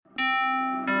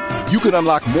You can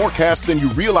unlock more cash than you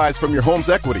realize from your home's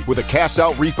equity with a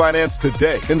cash-out refinance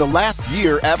today. In the last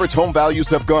year, average home values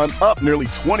have gone up nearly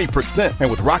 20%.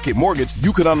 And with Rocket Mortgage,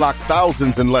 you could unlock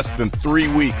thousands in less than 3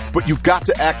 weeks. But you've got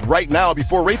to act right now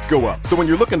before rates go up. So when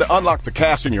you're looking to unlock the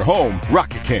cash in your home,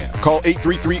 Rocket can. Call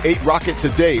 833-8ROCKET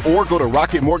today or go to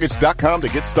rocketmortgage.com to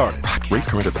get started. Rocket. Rates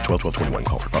current as of 12/12/21.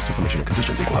 Call for cost information and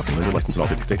conditions. Equal housing lender license in all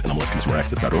 50 states.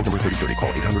 NMLSConsumerAccess.org. Number 3030.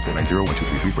 Call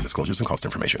 800-490-1233 for disclosures and cost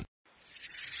information.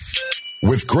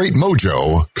 With great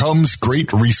mojo comes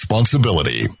great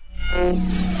responsibility.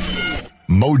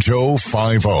 Mojo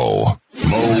 50.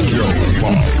 Mojo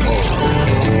 50.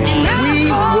 We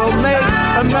will make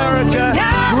America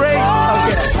great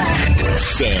again.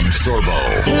 Sam Sorbo.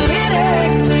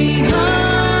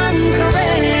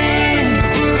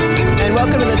 And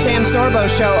welcome to the Sam Sorbo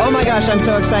Show. Oh my gosh, I'm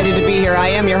so excited to be here. I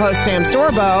am your host, Sam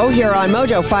Sorbo, here on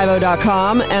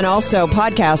mojo50.com and also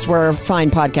podcast where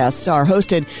fine podcasts are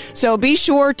hosted. So be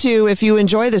sure to, if you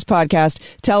enjoy this podcast,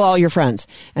 tell all your friends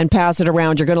and pass it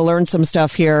around. You're going to learn some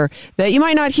stuff here that you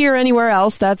might not hear anywhere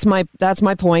else. That's my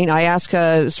point. I ask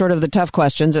sort of the tough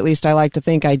questions. At least I like to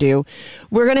think I do.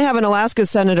 We're going to have an Alaska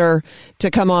senator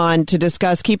to come on to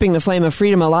discuss keeping the flame of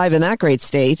freedom alive in that great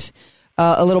state.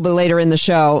 A little bit later in the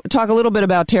show. Talk a little bit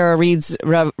about Tara Reade's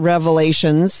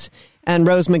revelations and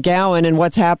Rose McGowan and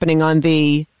what's happening on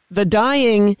the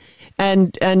dying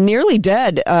and nearly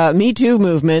dead Me Too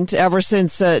movement ever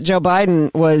since Joe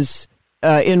Biden was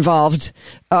involved,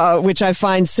 which I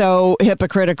find so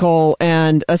hypocritical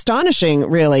and astonishing,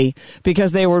 really,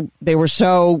 because they were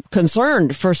so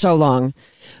concerned for so long.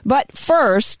 But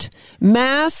first,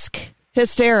 Mask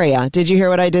Hysteria. Did you hear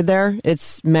what I did there?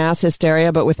 It's mass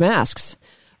hysteria, but with masks.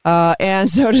 And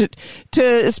so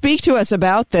to speak to us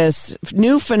about this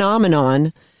new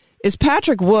phenomenon is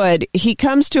Patrick Wood. He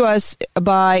comes to us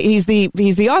he's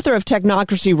the author of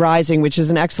Technocracy Rising, which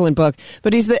is an excellent book,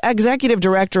 but he's the executive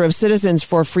director of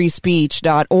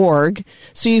citizensforfreespeech.org.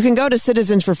 So you can go to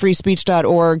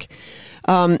citizensforfreespeech.org.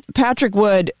 Patrick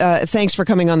Wood, thanks for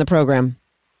coming on the program.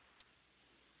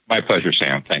 My pleasure,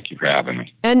 Sam. Thank you for having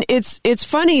me. And it's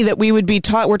funny that we would be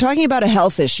we're talking about a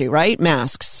health issue, right?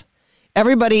 Masks.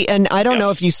 Everybody, and I don't know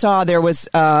if you saw, there was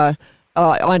on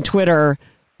Twitter,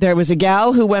 there was a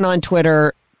gal who went on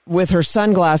Twitter with her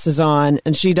sunglasses on,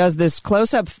 and she does this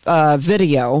close-up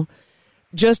video,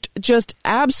 just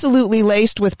absolutely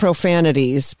laced with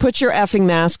profanities. Put your effing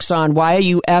masks on. Why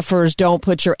you effers don't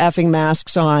put your effing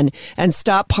masks on, and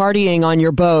stop partying on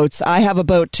your boats. I have a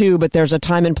boat too, but there's a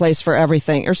time and place for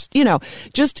everything. Or,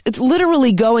 just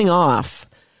literally going off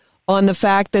on the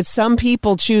fact that some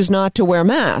people choose not to wear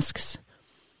masks.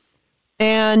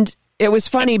 And it was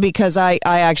funny because I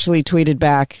actually tweeted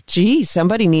back, gee,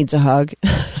 somebody needs a hug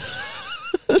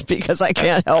because I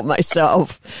can't help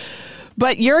myself.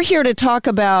 But you're here to talk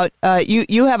about,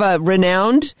 you have a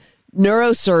renowned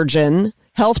neurosurgeon,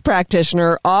 health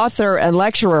practitioner, author, and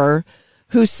lecturer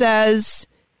who says,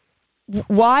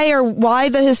 why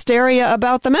the hysteria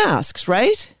about the masks,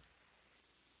 right?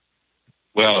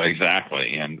 Well,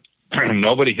 exactly. And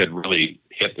nobody had really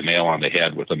hit the nail on the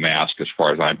head with the mask as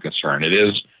far as I'm concerned. It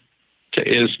is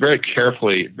very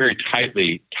carefully, very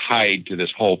tightly tied to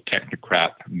this whole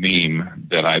technocrat meme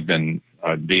that I've been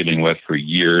dealing with for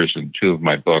years in two of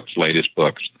my latest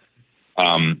books.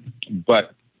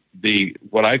 But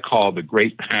what I call the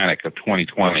Great Panic of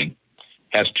 2020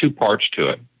 has two parts to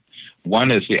it.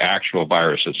 One is the actual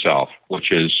virus itself,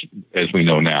 which is, as we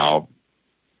know now,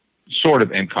 sort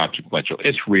of inconsequential.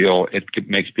 It's real. It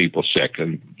makes people sick,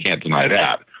 and can't deny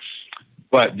that.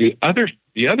 But the other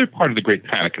part of the Great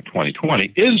Panic of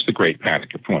 2020 is the Great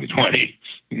Panic of 2020.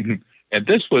 And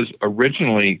this was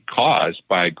originally caused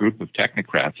by a group of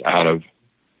technocrats out of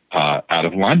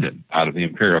London, out of the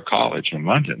Imperial College in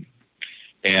London.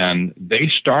 And they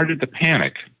started the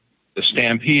panic, the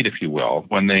stampede, if you will,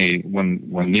 when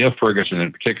Neil Ferguson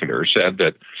in particular said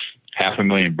that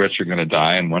 500,000 Brits are going to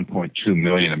die and 1.2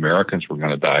 million Americans were going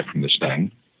to die from this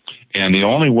thing. And the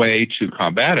only way to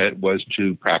combat it was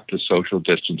to practice social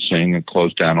distancing and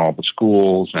close down all the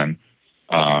schools and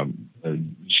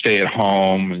stay at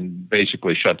home and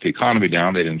basically shut the economy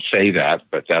down. They didn't say that,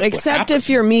 but that's except what happened. If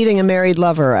you're meeting a married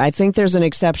lover. I think there's an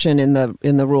exception in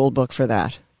the rule book for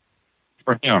that.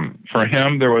 For him,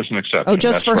 there was an exception. Oh,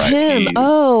 just that's for right. him.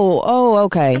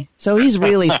 Okay. So he's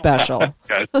really special. And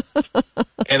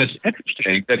it's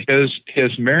interesting that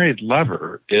his married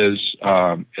lover is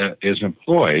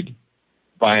employed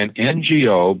by an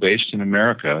NGO based in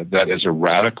America that is a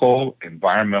radical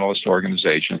environmentalist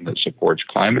organization that supports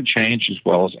climate change as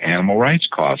well as animal rights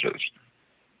causes.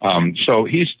 So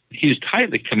he's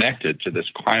tightly connected to this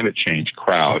climate change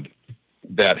crowd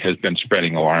that has been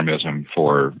spreading alarmism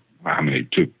for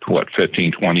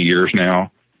 15, 20 years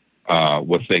now,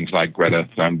 with things like Greta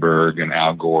Thunberg and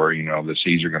Al Gore, the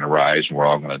seas are going to rise and we're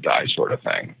all going to die sort of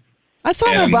thing. I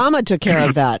thought Obama took care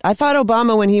of that. I thought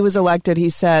Obama, when he was elected, he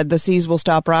said the seas will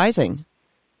stop rising.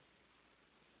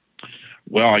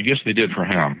 Well, I guess they did for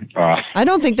him. I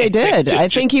don't think they did. I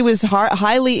think he was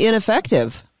highly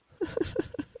ineffective.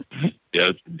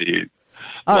 Yes, indeed.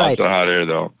 Lots of hot air,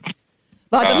 though.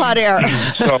 Lots of hot air.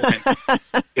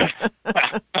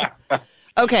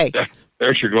 Okay.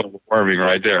 There's your global warming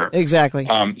right there. Exactly.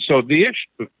 So the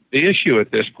issue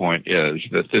at this point is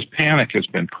that this panic has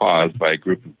been caused by a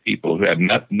group of people who had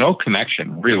no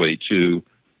connection really to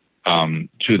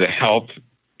the health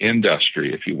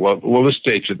industry, if you will. Well, let's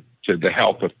say to the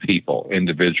health of people,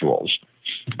 individuals.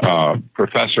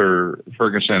 Professor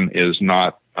Ferguson is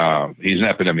not, he's an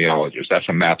epidemiologist. That's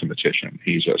a mathematician.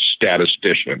 He's a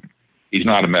statistician. He's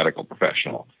not a medical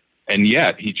professional. And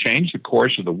yet he changed the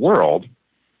course of the world.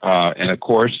 And of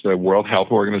course, the World Health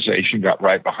Organization got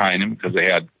right behind him because they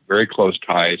had very close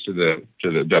ties to the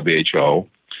WHO.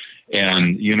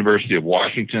 And University of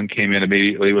Washington came in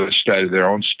immediately with their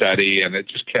own study, and it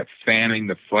just kept fanning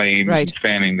the flames, right.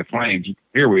 Fanning the flames.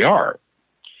 Here we are.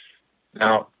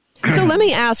 Now, so let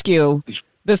me ask you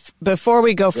before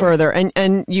we go further,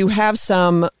 and you have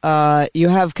you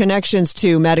have connections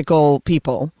to medical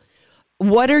people.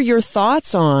 What are your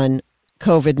thoughts on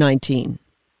COVID-19?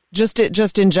 Just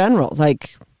in general,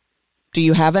 do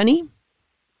you have any?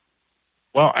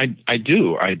 Well, I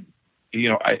do.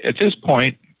 At this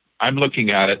point, I'm looking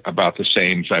at it about the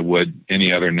same as I would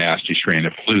any other nasty strain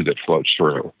of flu that floats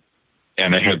through.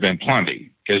 And there have been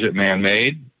plenty. Is it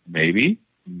man-made? Maybe,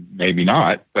 maybe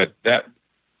not. But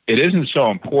it isn't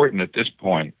so important at this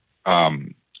point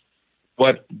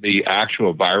what the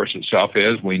actual virus itself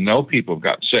is. We know people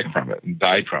got sick from it and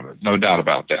died from it. No doubt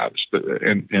about that,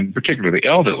 and particularly the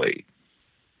elderly.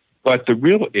 But the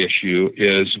real issue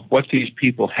is what these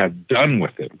people have done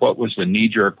with it. What was the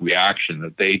knee-jerk reaction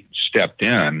that they stepped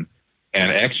in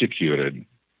and executed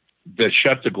that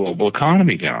shut the global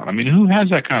economy down? I mean, who has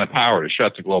that kind of power to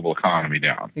shut the global economy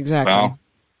down? Exactly. Well,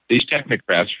 these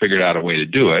technocrats figured out a way to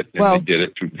do it, and they did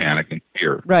it through panic and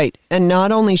fear. Right. And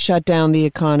not only shut down the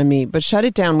economy, but shut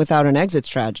it down without an exit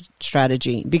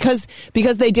strategy because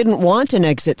they didn't want an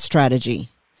exit strategy.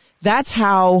 That's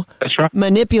how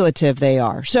manipulative they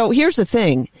are. So here's the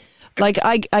thing.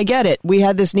 I get it. We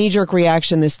had this knee-jerk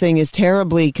reaction. This thing is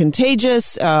terribly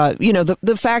contagious.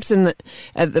 The facts and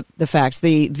the facts,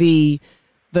 the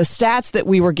stats that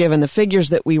we were given, the figures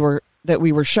that we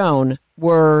were shown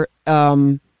were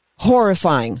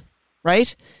horrifying,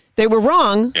 right? They were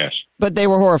wrong, yes, but they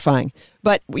were horrifying.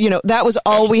 But, that was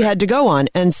all we had to go on.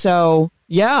 And so,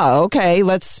 okay,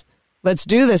 let's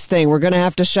do this thing. We're going to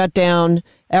have to shut down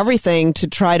everything to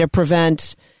try to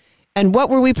prevent. And what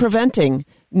were we preventing?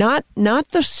 Not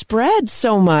the spread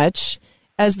so much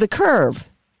as the curve.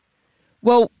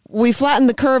 Well, we flattened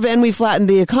the curve and we flattened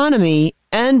the economy,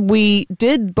 and we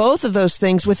did both of those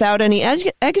things without any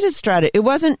exit strategy.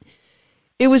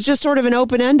 It was just sort of an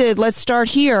open-ended, let's start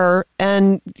here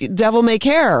and devil may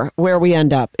care where we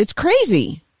end up. It's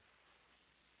crazy.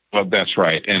 Well, that's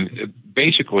right. And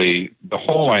basically, the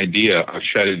whole idea of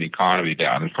shutting the economy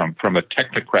down is from a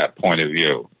technocrat point of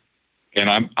view. And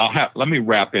let me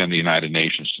wrap in the United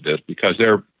Nations to this because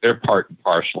they're part and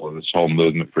parcel of this whole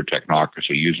movement for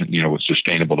technocracy, using with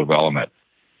sustainable development.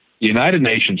 The United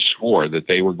Nations swore that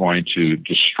they were going to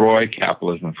destroy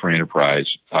capitalism and free enterprise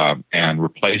and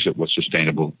replace it with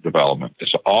sustainable development.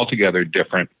 It's an altogether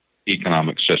different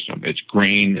economic system. It's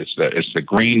green. It's the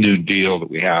Green New Deal that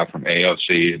we have from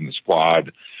AOC and the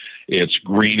Squad. It's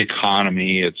green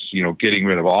economy. It's getting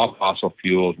rid of all fossil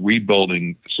fuels,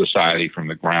 rebuilding society from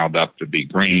the ground up to be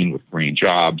green with green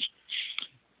jobs.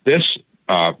 This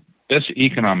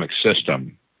economic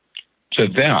system, to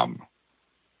them,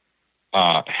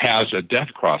 has a death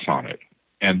cross on it,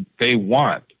 and they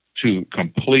want to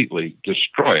completely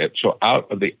destroy it. So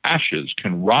out of the ashes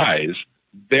can rise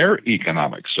their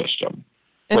economic system.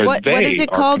 And what is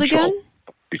it called again?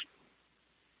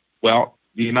 Well,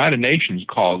 the United Nations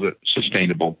calls it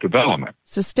sustainable development.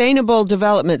 Sustainable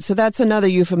development. So that's another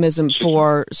euphemism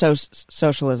for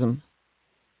socialism.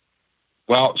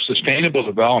 Well, sustainable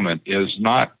development is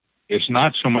not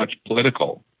so much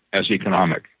political as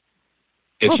economic.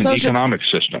 It's an economic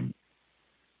system.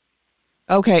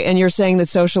 Okay, and you're saying that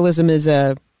socialism is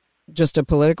just a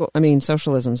political. I mean,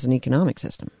 socialism is an economic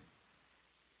system.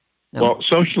 No. Well,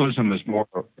 socialism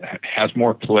has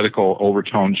more political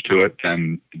overtones to it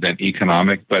than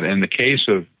economic. But in the case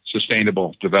of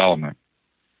sustainable development,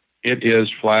 it is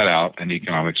flat out an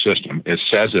economic system. It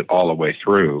says it all the way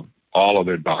through. All of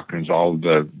their doctrines, all of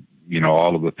the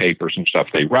papers and stuff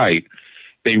they write.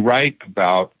 They write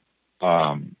about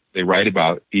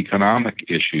economic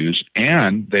issues,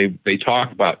 and they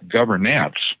talk about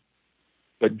governance.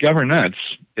 But governance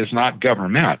is not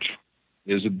government.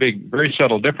 There's a very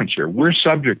subtle difference here. We're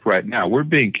subject right now. We're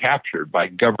being captured by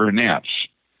governance.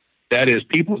 That is,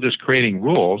 people just creating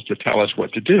rules to tell us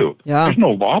what to do. Yeah. There's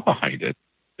no law behind it.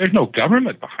 There's no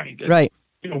government behind it. Right.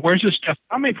 Where's this stuff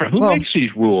coming from? Who makes these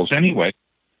rules anyway?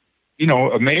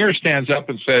 A mayor stands up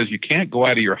and says, you can't go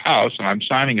out of your house, and I'm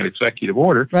signing an executive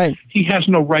order. Right. He has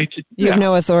no right to do that. You have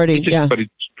no authority,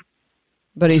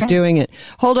 But he's doing it.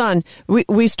 Hold on.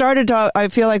 We started to, I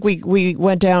feel like we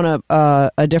went down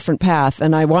a different path,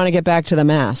 and I want to get back to the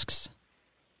masks.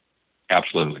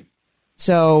 Absolutely.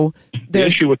 So the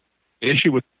first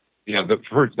issue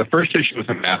with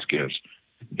the mask is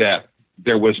that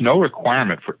there was no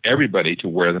requirement for everybody to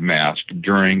wear the mask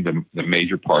during the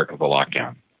major part of the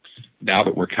lockdown. Now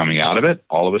that we're coming out of it,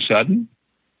 all of a sudden,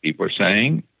 people are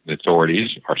saying, the authorities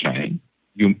are saying,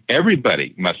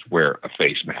 everybody must wear a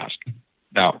face mask.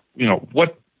 Now,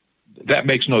 that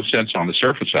makes no sense on the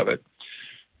surface of it.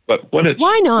 But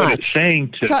why not? What it's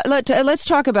saying let's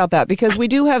talk about that, because we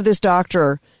do have this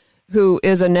doctor who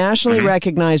is a nationally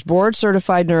recognized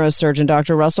board-certified neurosurgeon,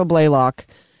 Dr. Russell Blaylock,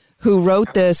 who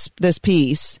wrote this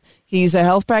piece. He's a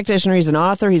health practitioner, he's an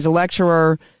author, he's a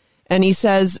lecturer, and he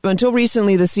says until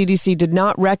recently the CDC did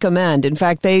not recommend. In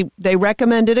fact, they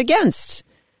recommended against.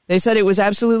 They said it was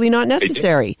absolutely not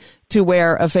necessary to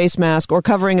wear a face mask or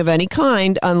covering of any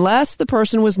kind unless the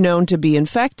person was known to be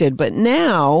infected. But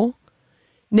now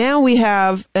we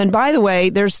have, and by the way,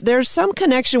 there's some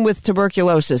connection with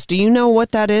tuberculosis. Do you know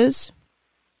what that is?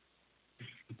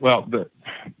 Well, the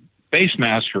face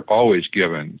masks are always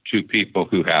given to people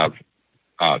who have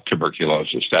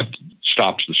tuberculosis. That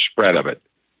stops the spread of it.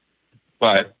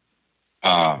 But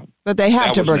they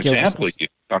have tuberculosis.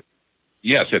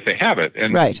 Yes, if they have it.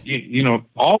 And, right.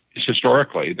 Always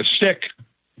historically, the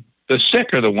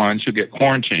sick are the ones who get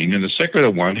quarantined, and the sick are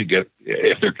the ones who get,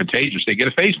 if they're contagious, they get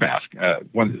a face mask,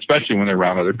 especially when they're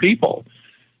around other people.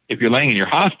 If you're laying in your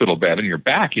hospital bed on your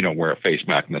back, you don't wear a face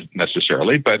mask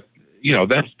necessarily, but,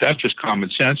 that's just common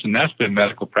sense, and that's been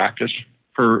medical practice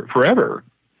for forever.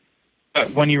 But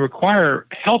when you require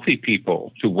healthy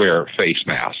people to wear face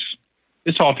masks,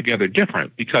 it's altogether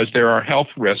different, because there are health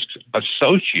risks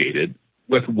associated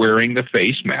with wearing the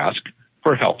face mask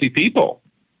for healthy people.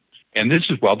 And this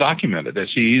is well documented. As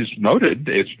he's noted,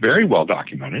 it's very well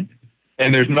documented.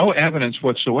 And there's no evidence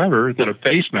whatsoever that a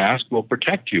face mask will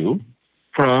protect you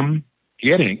from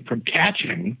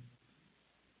catching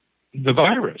the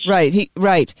virus. Right.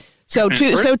 Right. So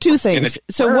two things.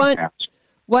 So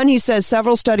one, he says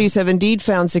several studies have indeed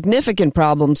found significant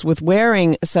problems with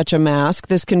wearing such a mask.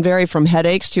 This can vary from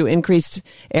headaches to increased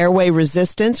airway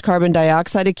resistance, carbon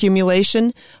dioxide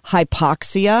accumulation,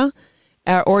 hypoxia,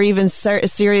 or even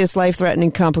serious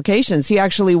life-threatening complications. He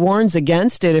actually warns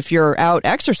against it if you're out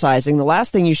exercising. The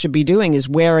last thing you should be doing is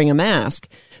wearing a mask,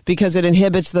 because it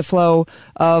inhibits the flow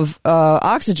of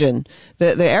oxygen,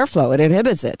 the airflow. It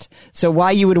inhibits it. So why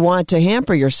you would want to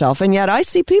hamper yourself? And yet I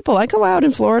see people, I go out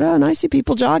in Florida and I see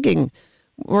people jogging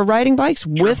or riding bikes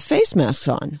with face masks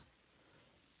on.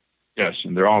 Yes,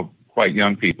 and they're all quite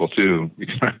young people too,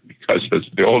 because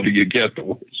the older you get,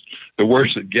 the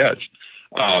worse it gets.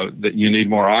 That you need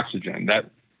more oxygen.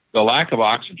 That the lack of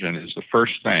oxygen is the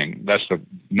first thing. That's the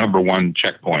number one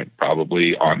checkpoint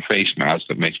probably on face masks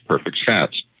that makes perfect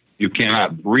sense. You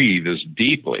cannot breathe as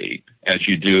deeply as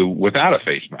you do without a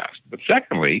face mask. But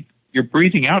secondly, you're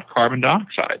breathing out carbon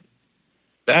dioxide.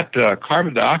 That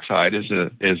carbon dioxide is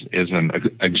an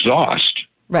exhaust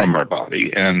from our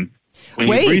body, and when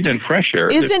you breathe in fresh air,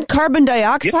 isn't carbon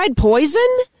dioxide poison?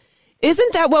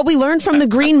 Isn't that what we learned from the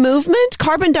Green Movement?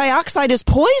 Carbon dioxide is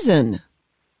poison.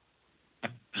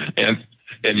 And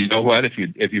you know what?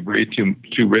 If you breathe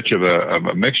too rich of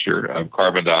a mixture of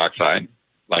carbon dioxide,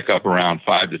 like up around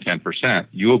 5 to 10%,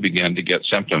 you will begin to get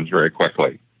symptoms very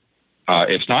quickly.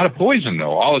 It's not a poison,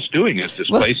 though. All it's doing is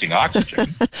displacing oxygen.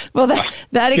 Well,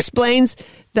 that explains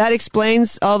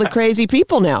all the crazy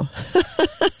people now.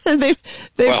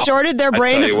 they've shorted their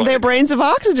brains of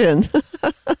oxygen.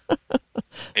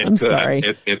 I'm sorry.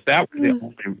 If that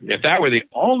were the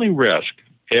only risk,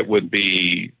 it would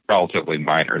be relatively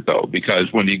minor, though, because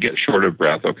when you get short of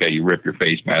breath, okay, you rip your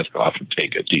face mask off and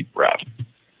take a deep breath.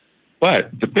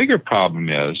 But the bigger problem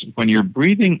is when you're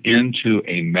breathing into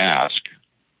a mask,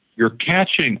 you're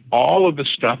catching all of the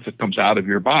stuff that comes out of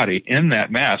your body in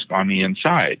that mask on the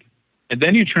inside. and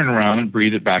then you turn around and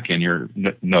breathe it back in your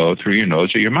nose, through your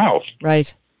nose or your mouth.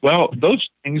 Right. Well, those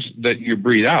things that you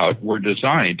breathe out were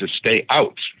designed to stay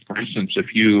out. For instance,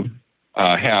 if you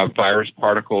have virus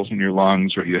particles in your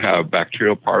lungs, or you have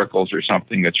bacterial particles or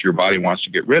something that your body wants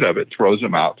to get rid of, it throws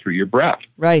them out through your breath.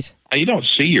 Right. Now, you don't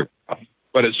see your breath,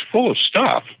 but it's full of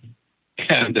stuff.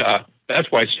 And that's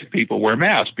why people wear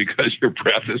masks, because your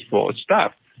breath is full of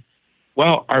stuff.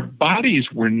 Well, our bodies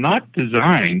were not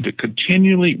designed to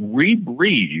continually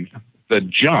rebreathe the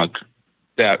junk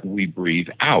that we breathe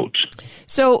out.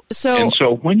 So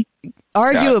when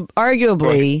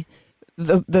arguably,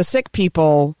 the sick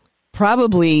people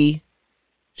probably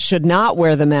should not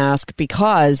wear the mask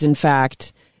because, in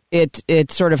fact,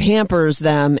 it sort of hampers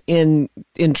them in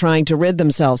trying to rid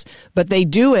themselves. But they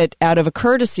do it out of a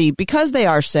courtesy because they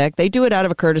are sick. They do it out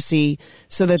of a courtesy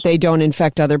so that they don't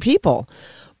infect other people.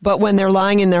 But when they're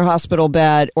lying in their hospital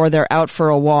bed or they're out for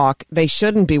a walk, they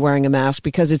shouldn't be wearing a mask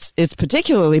because it's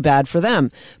particularly bad for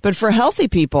them. But for healthy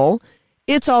people,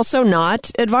 it's also not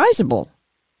advisable.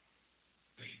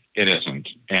 It isn't.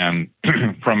 And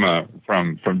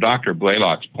from Dr.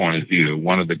 Blaylock's point of view,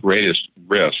 one of the greatest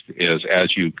risks is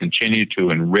as you continue to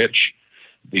enrich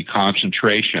the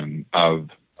concentration of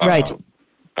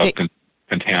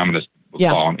contaminants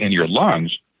in your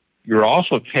lungs, you're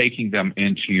also taking them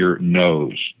into your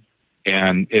nose.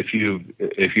 And if you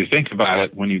think about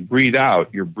it, when you breathe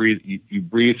out, you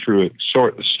breathe through a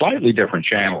slightly different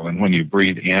channel than when you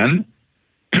breathe in.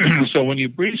 So when you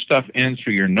breathe stuff in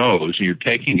through your nose, you're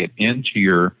taking it into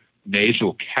your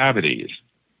nasal cavities.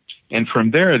 And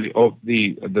from there,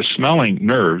 the smelling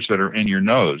nerves that are in your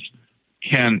nose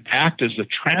can act as a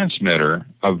transmitter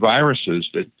of viruses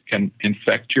that can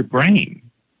infect your brain.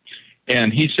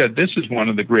 And he said this is one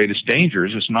of the greatest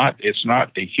dangers. It's not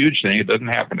a huge thing. It doesn't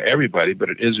happen to everybody, but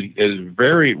it is a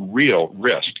very real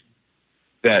risk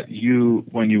that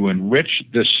when you enrich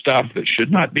this stuff that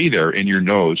should not be there in your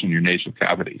nose and your nasal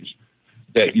cavities,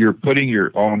 that you're putting your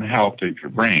own health of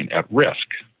your brain at risk.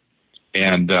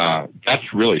 And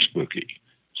that's really spooky.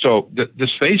 So this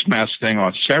face mask thing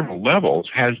on several levels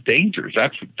has dangers.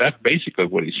 That's basically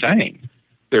what he's saying.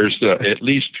 There's at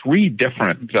least 3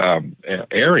 different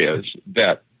areas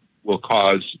that will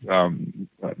cause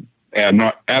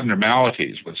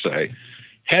abnormalities, let's say.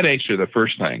 Headaches are the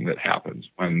first thing that happens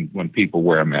when people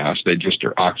wear a mask. They just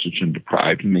are oxygen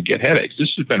deprived and they get headaches.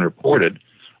 This has been reported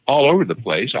all over the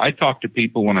place. I talk to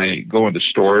people when I go into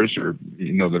stores or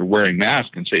that are wearing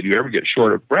masks and say, "Do you ever get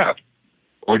short of breath,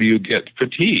 or do you get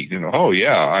fatigued?" Oh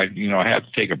yeah, I have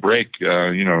to take a break, now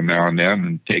and then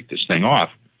and take this thing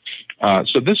off.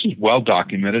 So this is well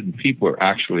documented, and people are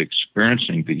actually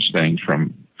experiencing these things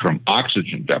from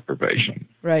oxygen deprivation.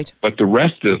 Right. But the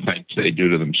rest of the things they do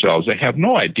to themselves, they have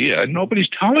no idea, and nobody's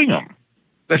telling them.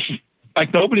 That's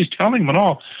like nobody's telling them at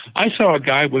all. I saw a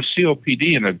guy with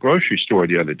COPD in a grocery store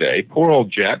the other day. Poor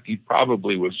old Jet. He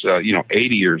probably was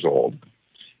 80 years old,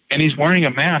 and he's wearing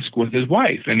a mask with his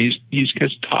wife, and he's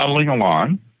just toddling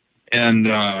along, and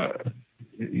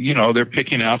they're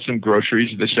picking out some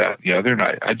groceries, this, that, and the other. And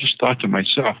I just thought to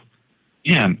myself,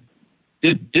 man,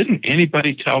 didn't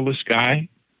anybody tell this guy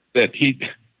that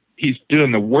he's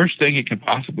doing the worst thing he can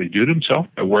possibly do to himself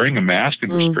by wearing a mask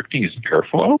and restricting his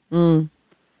airflow?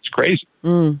 It's crazy.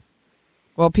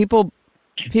 Well, people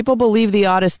believe the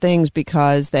oddest things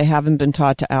because they haven't been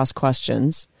taught to ask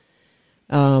questions.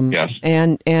 Yes.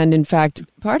 And in fact,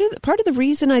 part of the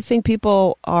reason I think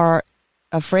people are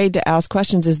afraid to ask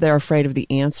questions is they're afraid of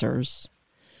the answers.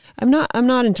 I'm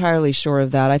not entirely sure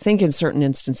of that. I think in certain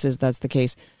instances that's the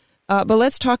case. But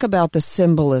let's talk about the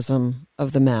symbolism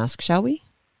of the mask, shall we?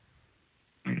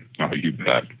 Oh, you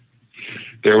bet.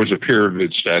 There was a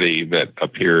peer-reviewed study that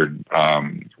appeared,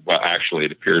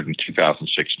 it appeared in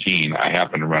 2016. I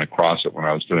happened to run across it when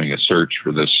I was doing a search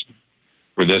for this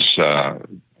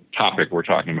topic we're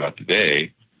talking about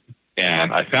today.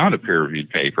 And I found a peer-reviewed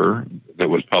paper that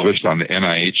was published on the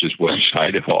NIH's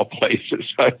website, of all places.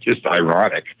 Just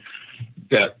ironic.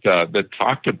 That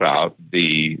talked about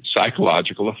the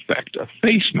psychological effect of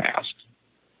face masks.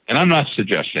 And I'm not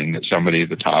suggesting that somebody at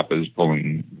the top is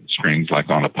pulling strings like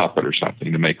on a puppet or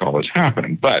something to make all this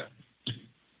happen, but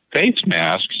face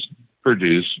masks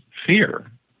produce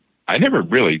fear. I never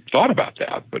really thought about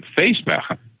that, but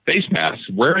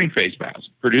wearing face masks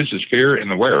produces fear in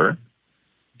the wearer.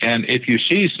 And if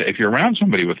you're around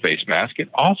somebody with face mask, it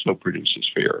also produces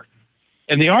fear.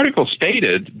 And the article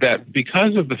stated that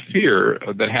because of the fear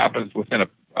that happens within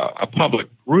a public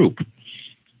group,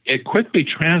 it quickly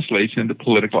translates into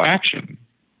political action.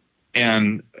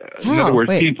 And in other words,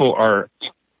 people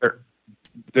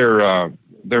they're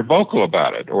they're vocal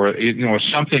about it, or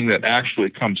something that actually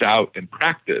comes out in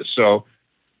practice. So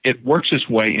it works its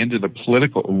way into the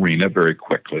political arena very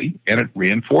quickly, and it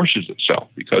reinforces itself,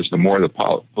 because the more the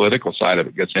political side of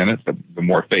it gets in it, the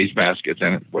more face mask gets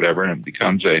in it, whatever, and it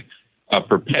becomes a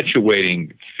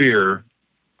perpetuating fear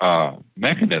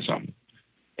mechanism.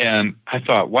 And I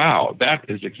thought, wow, that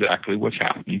is exactly what's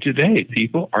happening today.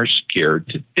 People are scared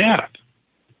to death.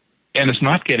 And it's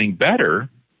not getting better,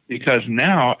 because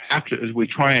now, as we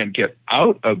try and get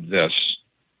out of this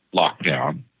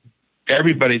lockdown,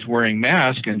 everybody's wearing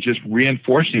masks and just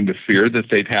reinforcing the fear that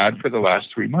they've had for the last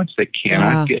 3 months. They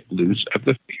cannot get loose of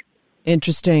the fear.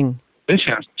 Interesting. This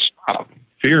has to stop.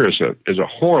 Fear is a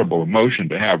horrible emotion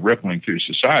to have rippling through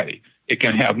society. It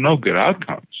can have no good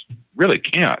outcomes. Really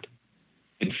can't.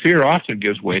 And fear often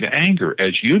gives way to anger.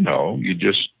 As you know, you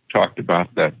just talked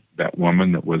about that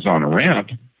woman that was on a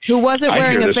rant. Who wasn't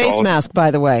wearing a face mask, by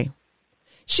the way.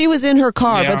 She was in her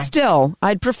car, but still,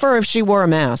 I'd prefer if she wore a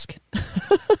mask.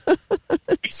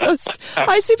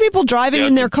 I see people driving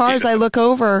in their cars. I look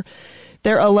over,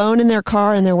 they're alone in their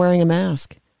car and they're wearing a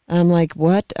mask. I'm like,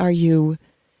 what are you?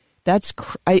 I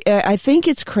think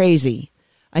it's crazy.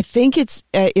 I think it's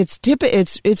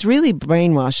really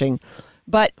brainwashing.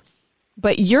 But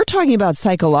you're talking about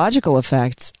psychological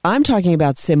effects. I'm talking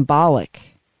about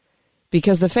symbolic,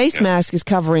 because the face mask is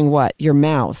covering what? Your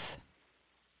mouth.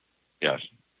 Yes.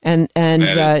 And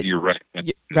you're right.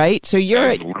 Right. So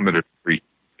you're limited free.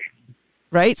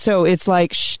 Right. So it's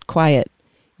like, shh, quiet.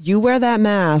 You wear that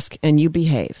mask and you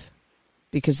behave,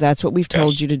 because that's what we've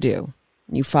told you to do.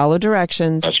 You follow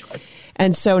directions. That's right.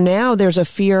 And so now there's a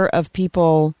fear of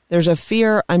people. There's a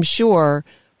fear, I'm sure,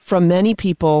 from many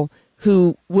people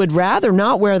who would rather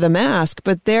not wear the mask,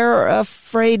 but they're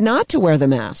afraid not to wear the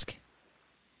mask.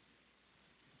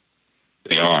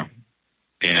 They are.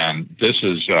 And this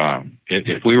is,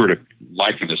 if we were to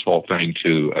liken this whole thing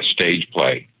to a stage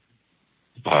play,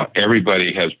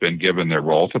 everybody has been given their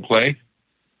role to play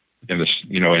in this,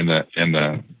 in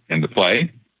the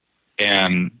play.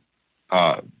 And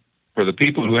for the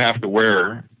people who have to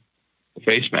wear the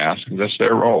face mask, that's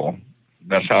their role.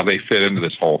 That's how they fit into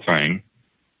this whole thing.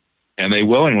 And they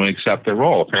willingly accept their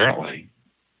role, apparently.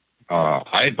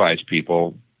 I advise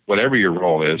people, whatever your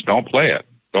role is, don't play it.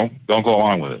 Don't go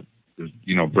along with it.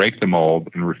 Break the mold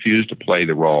and refuse to play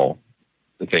the role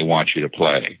that they want you to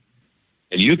play.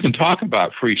 And you can talk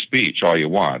about free speech all you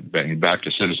want. Back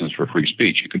to Citizens for Free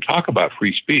Speech. You can talk about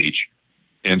free speech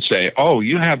and say, oh,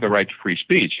 you have the right to free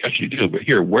speech. Yes, you do. But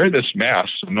here, wear this mask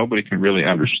so nobody can really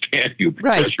understand you,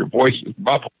 because your voice is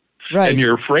muffled. Right. And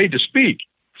you're afraid to speak.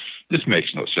 This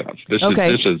makes no sense. This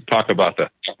is talk about the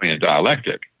Hegelian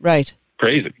dialectic. Right.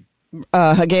 Crazy.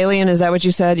 Hegelian, is that what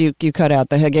you said? You cut out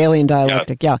the Hegelian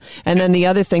dialectic, yeah. And then the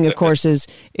other thing, of course, is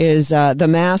the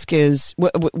mask is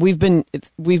we've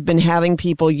been having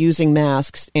people using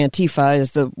masks. Antifa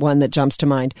is the one that jumps to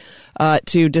mind,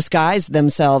 to disguise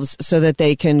themselves so that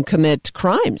they can commit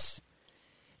crimes.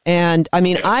 And I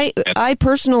mean, I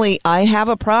personally, I have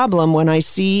a problem when I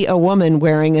see a woman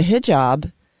wearing a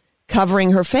hijab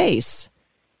covering her face.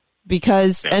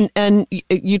 Because, and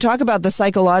you talk about the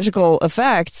psychological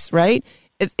effects, right?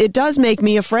 It does make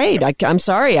me afraid. I'm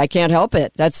sorry, I can't help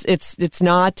it. It's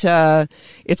not a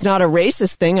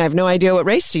racist thing. I have no idea what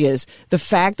race she is. The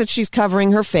fact that she's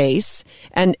covering her face,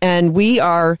 and we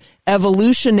are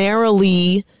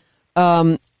evolutionarily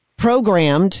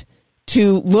programmed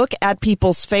to look at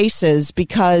people's faces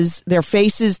because their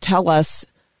faces tell us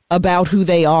about who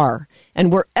they are. And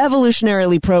we're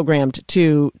evolutionarily programmed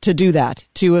to do that,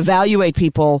 to evaluate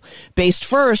people based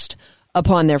first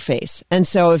upon their face. And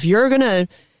so if you're going to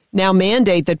now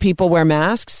mandate that people wear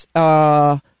masks,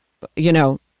 I'm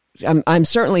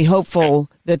certainly hopeful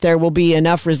that there will be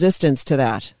enough resistance to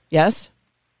that. Yes?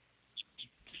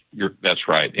 That's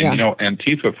right. And,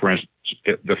 Antifa, for instance,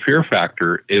 the fear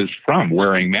factor is from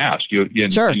wearing masks. You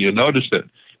notice that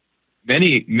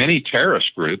many terrorist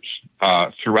groups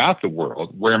throughout the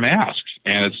world wear masks,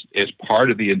 and it's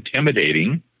part of the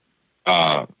intimidating,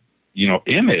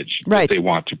 image that they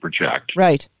want to project.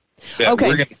 Right. That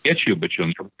we're going to get you, but you're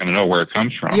never going to know where it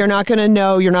comes from. You're not going to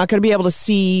know. You're not going to be able to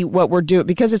see what we're doing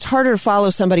because it's harder to follow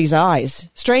somebody's eyes.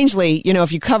 Strangely,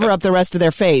 if you cover up the rest of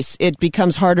their face, it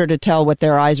becomes harder to tell what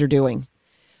their eyes are doing.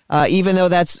 Even though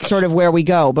that's sort of where we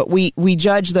go, but we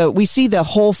see the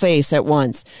whole face at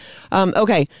once.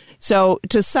 Okay, so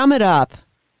to sum it up,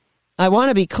 I want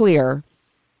to be clear.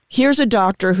 Here's a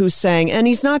doctor who's saying, and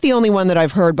he's not the only one that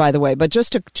I've heard, by the way, but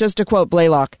just to quote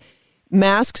Blaylock,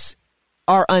 masks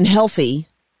are unhealthy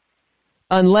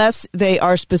unless they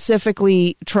are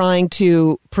specifically trying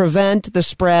to prevent the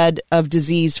spread of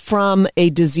disease from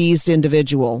a diseased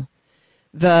individual.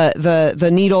 The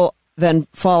needle then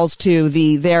falls to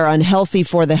they're unhealthy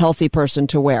for the healthy person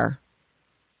to wear.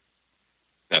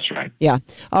 That's right. Yeah.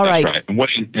 All That's right. And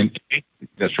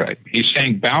that's right. He's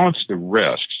saying balance the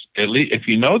risks. At least if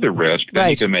you know the risk, then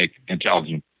you can make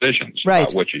intelligent decisions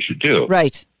about what you should do.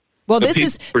 Right. Well,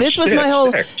 this was my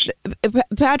whole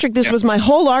Patrick. This was my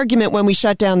whole argument when we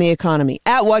shut down the economy.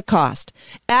 At what cost?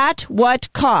 At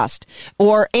what cost?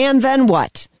 And then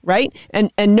what? Right?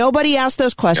 And nobody asked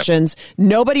those questions. Yep.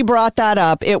 Nobody brought that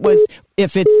up. It was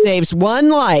if it saves one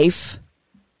life,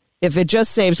 if it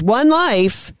just saves one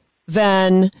life,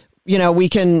 then we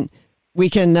can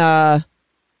then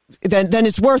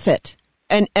it's worth it.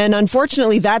 And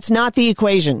unfortunately, that's not the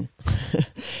equation.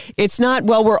 It's not,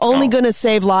 well, we're only going to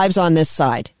save lives on this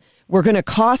side. We're going to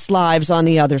cost lives on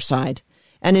the other side.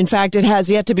 And in fact, it has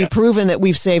yet to be proven that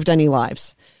we've saved any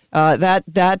lives.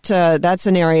 That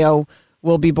scenario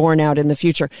will be borne out in the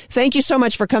future. Thank you so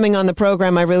much for coming on the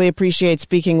program. I really appreciate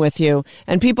speaking with you.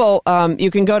 And people, you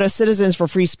can go to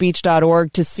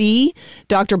citizensforfreespeech.org to see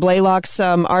Dr. Blaylock's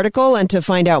article and to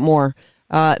find out more.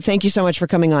 Thank you so much for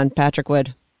coming on, Patrick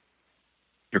Wood.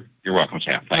 You're welcome,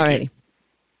 Sam. Thank you.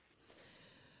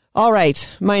 All right.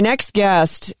 My next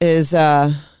guest is,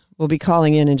 will be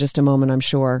calling in just a moment, I'm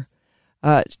sure,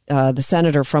 the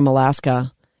senator from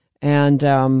Alaska. And,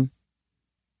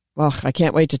 I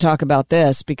can't wait to talk about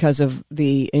this because of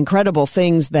the incredible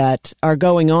things that are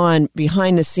going on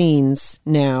behind the scenes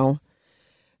now.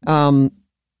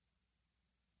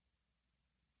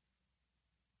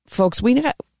 Folks, we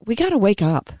got to wake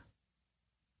up.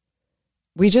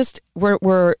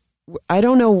 We're I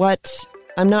don't know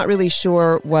I'm not really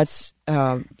sure what's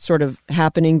sort of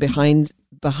happening behind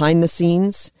the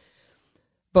scenes,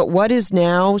 but what is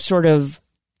now sort of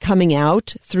coming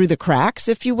out through the cracks,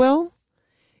 if you will,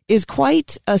 is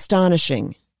quite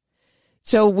astonishing.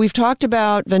 So we've talked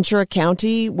about Ventura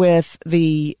County with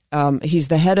he's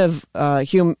the head of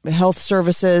health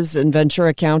services in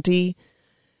Ventura County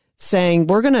saying,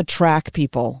 we're going to track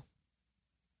people.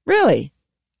 Really?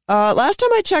 Last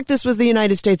time I checked, this was the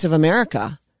United States of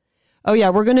America. Oh, yeah,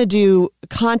 we're going to do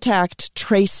contact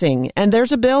tracing, and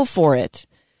there's a bill for it.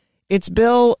 It's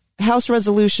House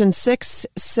Resolution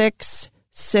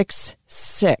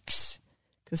 6666,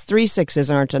 because 3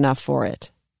 6s aren't enough for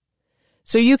it.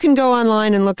 So you can go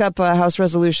online and look up House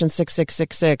Resolution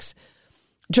 6666.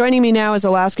 Joining me now is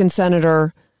Alaskan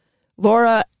Senator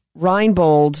Lora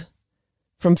Reinbold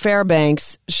from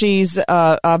Fairbanks. She's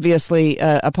obviously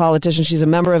a politician. She's a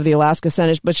member of the Alaska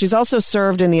Senate, but she's also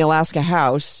served in the Alaska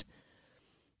House.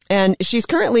 And she's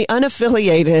currently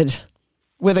unaffiliated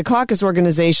with a caucus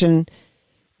organization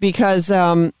because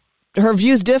her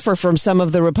views differ from some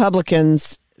of the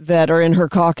Republicans that are in her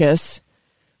caucus.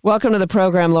 Welcome to the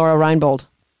program, Lora Reinbold.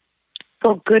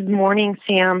 Well, good morning,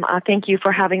 Sam. Thank you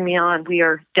for having me on. We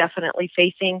are definitely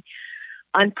facing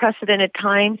unprecedented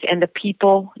times, and the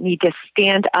people need to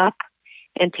stand up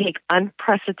and take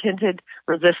unprecedented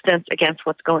resistance against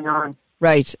what's going on.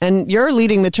 Right. And you're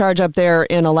leading the charge up there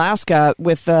in Alaska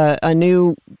with a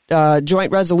new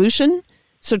joint resolution.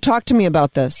 So talk to me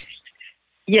about this.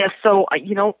 Yes. So, as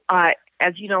you know, I've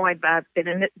been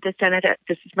in the Senate.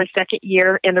 This is my second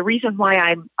year. And the reason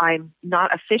why I'm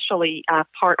not officially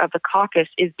part of the caucus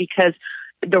is because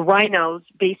the rhinos,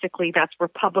 basically that's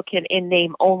Republican in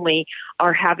name only,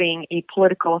 are having a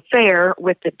political affair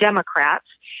with the Democrats.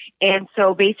 And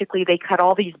so basically they cut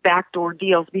all these backdoor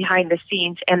deals behind the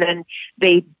scenes, and then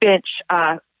they bench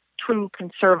true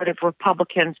conservative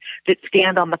Republicans that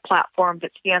stand on the platform,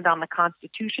 that stand on the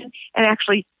Constitution, and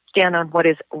actually stand on what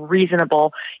is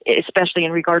reasonable, especially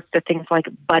in regards to things like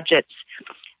budgets.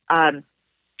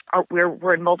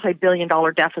 We're in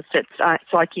multi-billion-dollar deficits,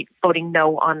 so I keep voting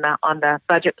no on the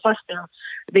budget. Plus,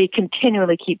 they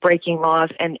continually keep breaking laws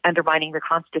and undermining the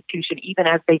Constitution, even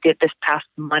as they did this past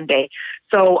Monday.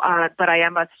 So, but I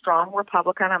am a strong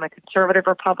Republican. I'm a conservative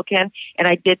Republican, and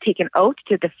I did take an oath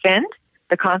to defend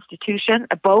the Constitution,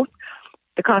 both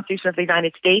the Constitution of the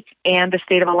United States and the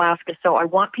state of Alaska. So I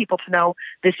want people to know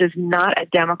this is not a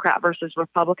Democrat versus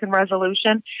Republican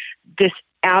resolution. This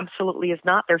absolutely is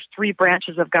not. There's 3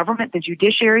 branches of government, the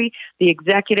judiciary, the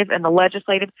executive, and the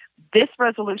legislative. This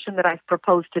resolution that I've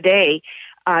proposed today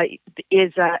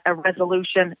is a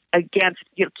resolution against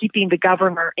keeping the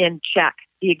governor in check.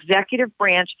 The executive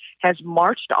branch has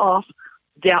marched off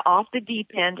off the deep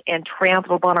end and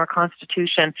trample upon our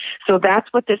Constitution. So that's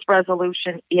what this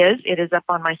resolution is. It is up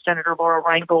on my Senator Lora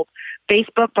Reinbold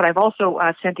Facebook, but I've also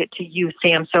sent it to you,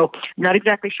 Sam. So I'm not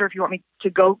exactly sure if you want me to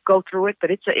go through it, but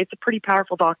it's a pretty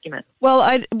powerful document.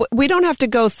 Well, we don't have to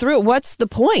go through it. What's the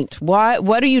point?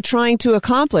 What are you trying to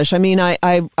accomplish? I mean,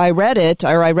 I read it,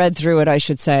 or I read through it, I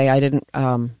should say. I didn't.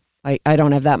 I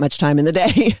don't have that much time in the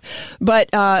day, but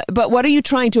what are you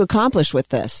trying to accomplish with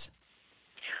this?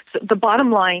 So the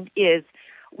bottom line is,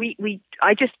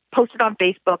 I just posted on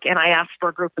Facebook, and I asked for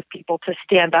a group of people to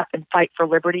stand up and fight for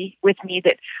liberty with me.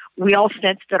 That we all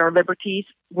sensed that our liberties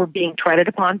were being treaded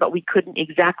upon, but we couldn't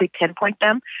exactly pinpoint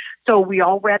them. So we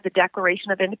all read the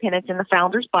Declaration of Independence in the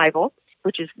Founders Bible,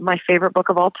 which is my favorite book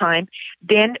of all time.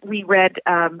 Then we read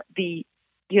the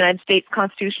United States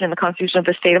Constitution and the Constitution of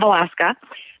the State of Alaska.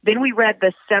 Then we read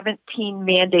the 17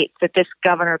 mandates that this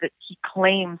governor, that he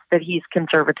claims that he's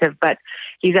conservative, but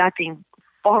he's acting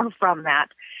far from that.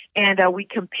 And we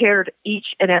compared each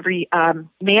and every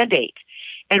mandate,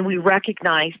 and we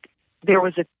recognized there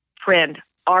was a trend.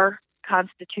 Our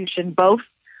Constitution, both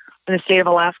in the state of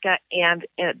Alaska and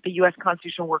the U.S.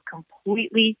 Constitution, were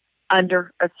completely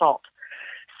under assault.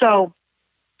 So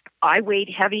I weighed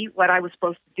heavy what I was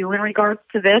supposed to do in regards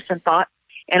to this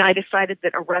and I decided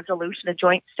that a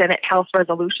joint Senate-House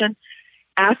resolution,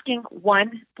 asking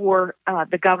for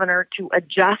the governor to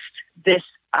adjust this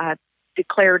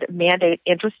declared mandate,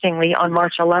 interestingly, on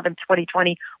March 11,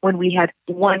 2020, when we had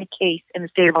one case in the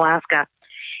state of Alaska.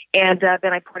 And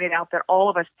then I pointed out that all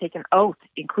of us take an oath,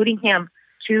 including him,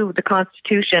 to the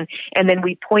Constitution, and then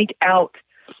we point out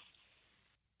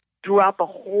throughout the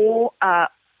whole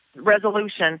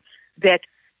resolution that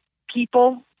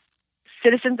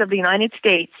citizens of the United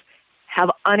States have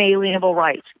unalienable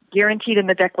rights, guaranteed in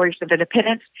the Declaration of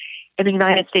Independence, in the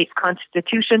United States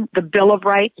Constitution, the Bill of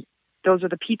Rights. Those are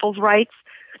the people's rights.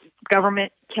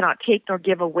 Government cannot take nor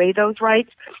give away those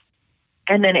rights.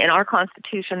 And then in our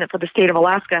Constitution, for the state of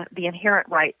Alaska, the inherent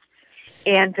rights.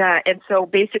 And so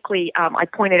basically, I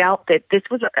pointed out that this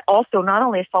was also not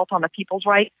only assault on the people's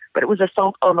right, but it was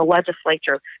assault on the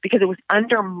legislature, because it was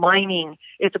undermining.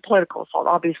 It's a political assault,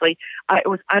 obviously. It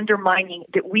was undermining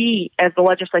that we, as the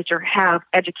legislature, have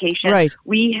education. Right.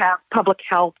 We have public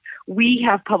health. We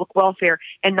have public welfare,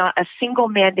 and not a single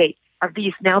mandate of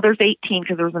these. Now there's 18,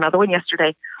 because there was another one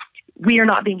yesterday. We are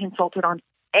not being consulted on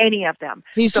any of them.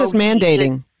 He's just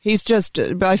mandating. He's just,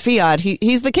 by fiat,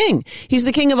 he's the king. He's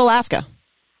the king of Alaska.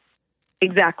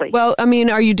 Exactly. Well, I mean,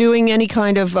 are you doing any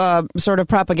kind of sort of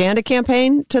propaganda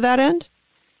campaign to that end?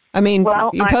 I mean,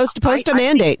 you post a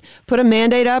mandate. Put a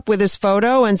mandate up with his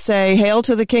photo and say, "Hail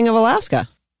to the King of Alaska."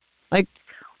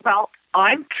 Well,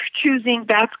 I'm choosing,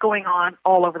 that's going on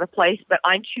all over the place, but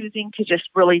I'm choosing to just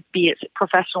really be as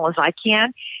professional as I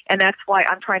can. And that's why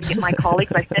I'm trying to get my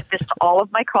colleagues. I sent this to all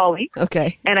of my colleagues.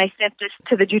 Okay. And I sent this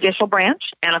to the judicial branch.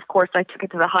 And of course, I took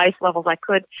it to the highest levels I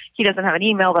could. He doesn't have an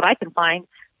email that I can find.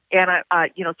 And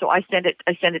so I send it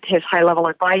to his high level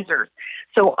advisors.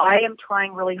 So I am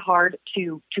trying really hard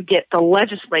to get the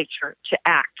legislature to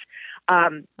act.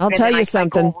 I'll tell you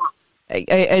something.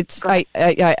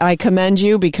 I commend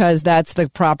you, because that's the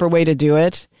proper way to do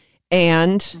it.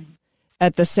 And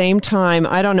at the same time,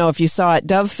 I don't know if you saw it,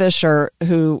 Dov Fisher,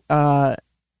 who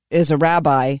is a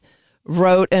rabbi,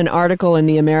 wrote an article in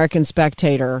the American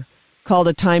Spectator called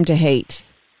 "A Time to Hate."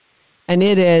 And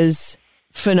it is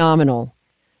phenomenal.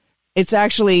 It's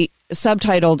actually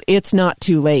subtitled "It's Not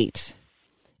Too Late."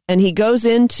 And he goes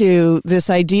into this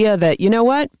idea that, you know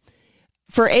what?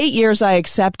 For 8 years, I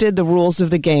accepted the rules of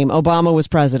the game. Obama was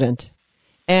president.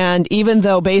 And even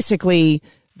though basically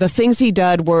the things he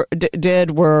did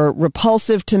were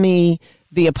repulsive to me,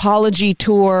 the apology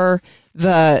tour,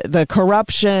 the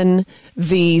corruption,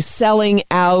 the selling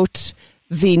out,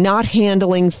 the not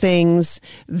handling things,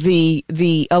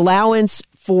 the allowance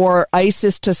for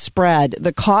ISIS to spread,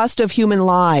 the cost of human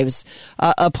lives,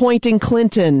 appointing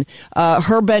Clinton,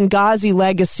 her Benghazi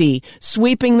legacy,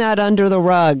 sweeping that under the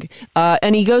rug,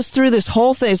 and he goes through this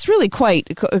whole thing. It's really quite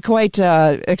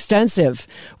extensive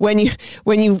when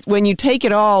you take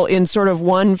it all in sort of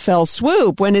one fell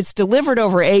swoop. When it's delivered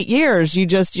over 8 years,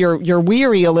 you're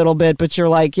weary a little bit, but you're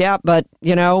like, yeah, but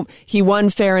he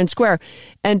won fair and square.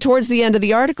 And towards the end of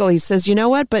the article, he says, you know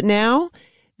what? But now,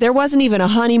 there wasn't even a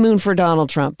honeymoon for Donald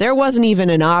Trump. There wasn't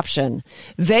even an option.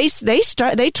 They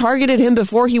targeted him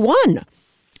before he won,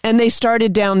 and they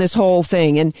started down this whole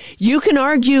thing. And you can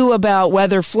argue about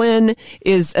whether Flynn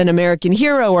is an American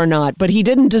hero or not, but he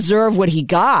didn't deserve what he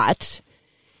got.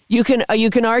 You can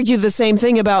argue the same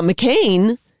thing about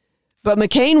McCain, But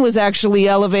McCain was actually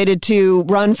elevated to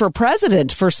run for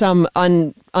president for some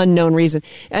unknown reason.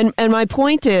 And my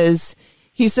point is,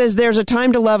 he says there's a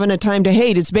time to love and a time to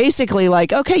hate. It's basically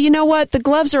like, okay, you know what? The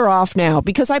gloves are off now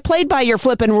because I played by your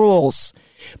flippin' rules.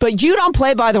 But you don't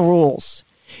play by the rules.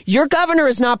 Your governor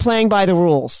is not playing by the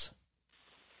rules.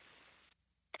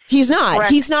 He's not.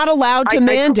 Correct. He's not allowed to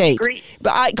mandate.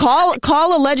 I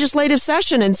Call a legislative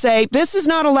session and say, this is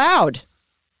not allowed.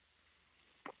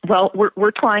 Well,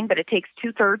 we're trying, but it takes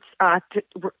 2/3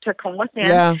 to call us in.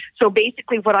 Yeah. So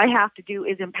basically what I have to do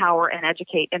is empower and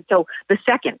educate. And so the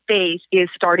second phase is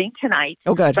starting tonight.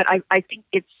 Oh, good. But I think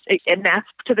and that's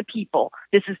to the people.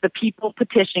 This is the people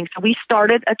petitioning. So we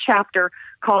started a chapter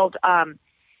called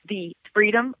the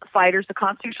Freedom Fighters, the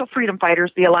Constitutional Freedom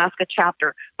Fighters, the Alaska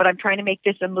chapter. But I'm trying to make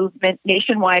this a movement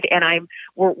nationwide, and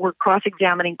we're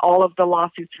cross-examining all of the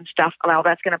lawsuits and stuff. Now,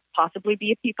 that's going to possibly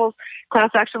be a people's class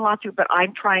action lawsuit, but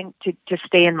I'm trying to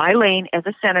stay in my lane as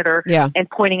a senator and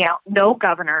pointing out, no,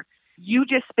 Governor, you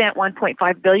just spent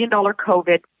 $1.5 billion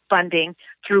COVID funding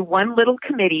through one little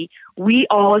committee. We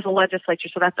all as a legislature,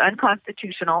 so that's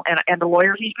unconstitutional, and the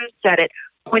lawyers even said it,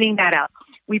 pointing that out.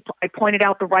 I pointed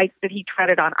out the rights that he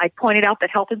treaded on. I pointed out that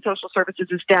Health and Social Services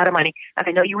is data mining. And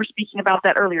I know you were speaking about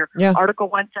that earlier. Yeah. Article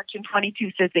 1, Section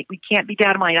 22 says that we can't be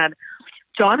data mining on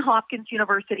Johns Hopkins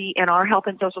University, and our Health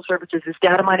and Social Services is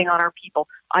data mining on our people.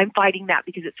 I'm fighting that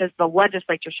because it says the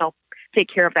legislature shall take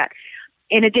care of that.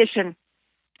 In addition,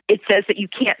 it says that you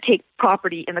can't take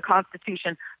property in the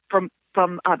Constitution from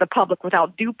the public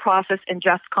without due process and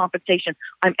just compensation.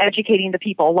 I'm educating the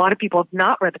people. A lot of people have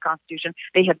not read the Constitution.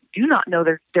 They do not know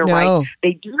their rights.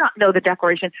 They do not know the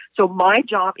Declaration. So my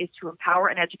job is to empower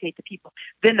and educate the people.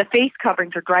 Then the face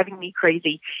coverings are driving me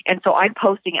crazy. And so I'm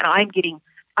posting, and I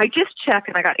just checked,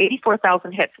 and I got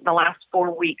 84,000 hits in the last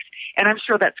 4 weeks. And I'm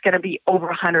sure that's going to be over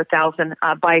 100,000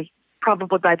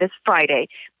 probably by this Friday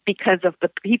because of the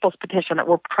people's petition that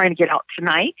we're trying to get out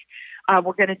tonight.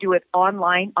 We're going to do it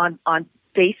online on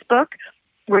Facebook.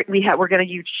 We're going to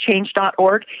use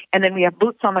change.org, and then we have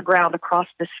boots on the ground across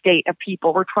the state of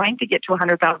people. We're trying to get to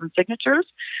 100,000 signatures.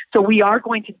 So we are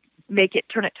going to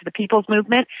turn it to the people's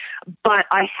movement, but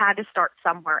I had to start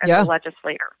somewhere as a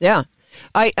legislator. Yeah.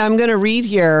 I'm going to read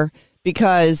here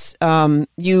because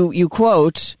you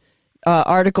quote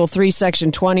Article 3,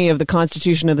 Section 20 of the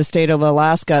Constitution of the State of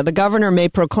Alaska. The governor may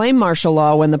proclaim martial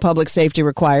law when the public safety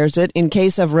requires it in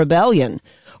case of rebellion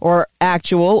or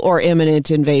actual or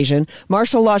imminent invasion.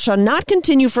 Martial law shall not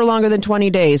continue for longer than 20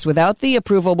 days without the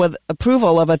approval of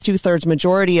a 2/3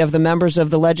 majority of the members of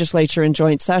the legislature in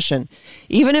joint session.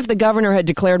 Even if the governor had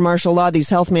declared martial law, these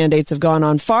health mandates have gone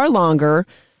on far longer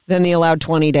than the allowed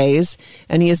 20 days,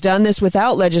 and he has done this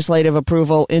without legislative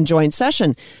approval in joint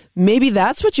session. Maybe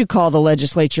that's what you call the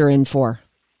legislature in for.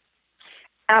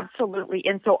 Absolutely.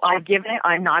 And so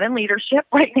I'm not in leadership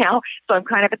right now, so I'm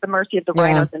kind of at the mercy of the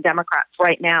rhinos and Democrats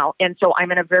right now. And so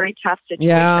I'm in a very tough situation.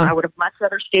 Yeah. I would have much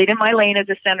rather stayed in my lane as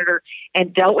a senator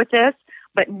and dealt with this,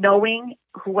 but knowing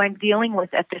who I'm dealing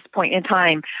with at this point in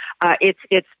time, I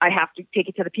have to take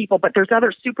it to the people. But there's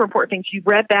other super important things. You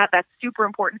read that. That's super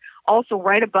important. Also,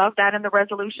 right above that in the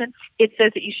resolution, it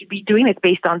says that you should be doing it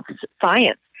based on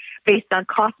science, based on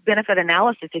cost-benefit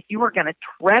analysis. If you are going to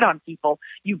tread on people,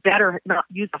 you better not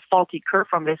use a faulty curve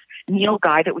from this Neil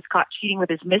guy that was caught cheating with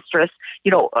his mistress,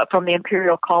 from the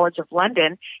Imperial College of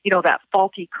London, that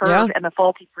faulty curve and the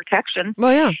faulty protection.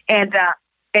 Well, yeah.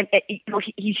 And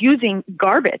he's using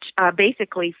garbage,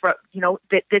 basically, for,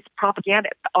 that's propaganda.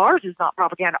 Ours is not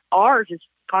propaganda. Ours is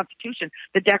Constitution,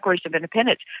 the Declaration of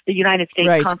Independence, the United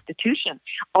States Constitution.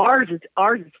 Ours is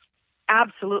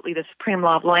absolutely the supreme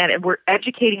law of the land, and we're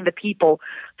educating the people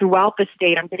throughout the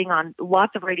state. I'm getting on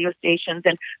lots of radio stations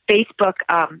and Facebook.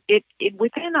 It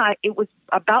was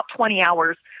about 20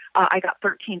 hours. I got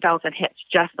 13,000 hits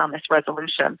just on this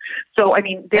resolution. So, I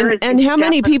mean, and how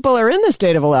many people are in the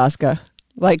state of Alaska?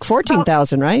 Like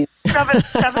 14,000, right?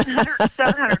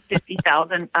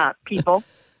 750,000 people.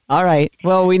 All right.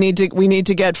 Well, we need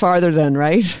to get farther then,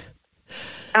 right?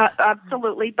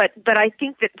 Absolutely. But I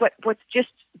think that what's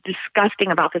just disgusting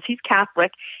about this, he's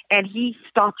Catholic and he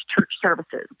stops church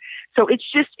services. So it's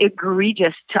just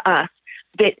egregious to us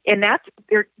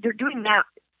they're doing that.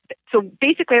 So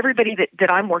basically everybody that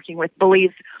I'm working with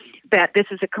believes that this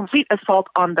is a complete assault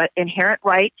on the inherent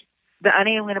rights, the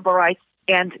unalienable rights,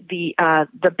 and the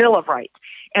Bill of Rights.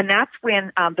 And that's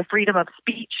when the freedom of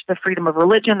speech, the freedom of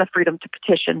religion, the freedom to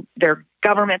petition their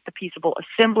government, the peaceable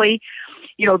assembly,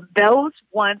 those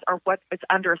ones are what is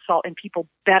under assault, and people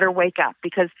better wake up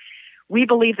because we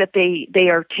believe that they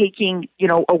are taking,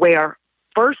 away our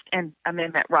First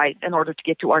Amendment rights in order to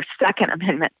get to our Second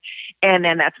Amendment. And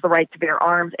then that's the right to bear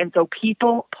arms. And so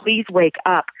people, please wake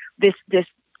up. This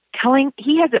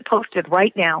he has it posted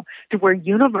right now to wear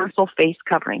universal face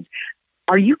coverings.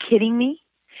 Are you kidding me?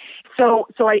 So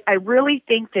I really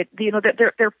think that,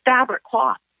 that they're fabric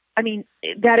cloth. I mean,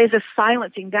 that is a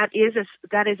silencing. That is a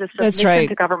submission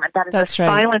to government. That is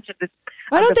silence of this.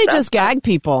 Why don't they just gag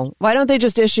people? Why don't they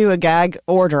just issue a gag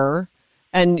order?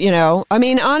 And, I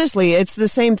mean, honestly, it's the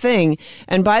same thing.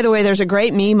 And by the way, there's a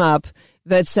great meme up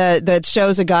that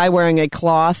shows a guy wearing a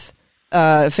cloth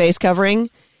face covering.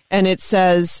 And it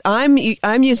says, I'm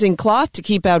using cloth to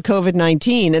keep out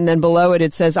COVID-19. And then below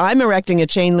it says, I'm erecting a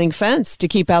chain link fence to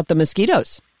keep out the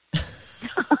mosquitoes.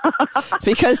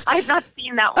 Because I've not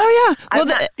seen that one. Oh, yeah.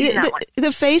 Well,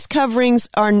 the face coverings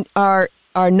are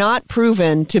not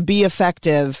proven to be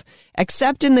effective,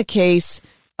 except in the case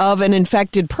of an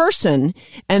infected person,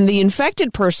 and the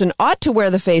infected person ought to wear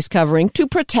the face covering to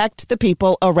protect the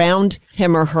people around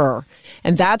him or her.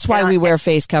 And that's why we wear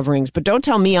face coverings. But don't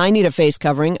tell me I need a face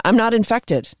covering. I'm not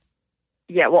infected.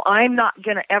 Yeah, well, I'm not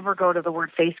going to ever go to the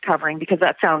word face covering because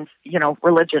that sounds,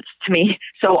 religious to me.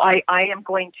 So I am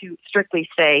going to strictly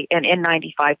say an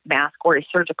N95 mask or a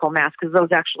surgical mask because those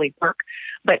actually work.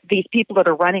 But these people that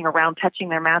are running around touching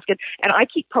their mask, and I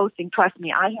keep posting, trust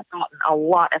me, I have gotten a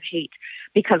lot of hate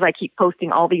because I keep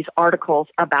posting all these articles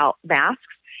about masks.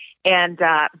 And,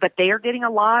 but they are getting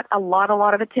a lot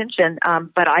of attention.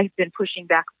 But I've been pushing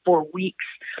back for weeks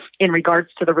in regards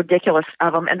to the ridiculous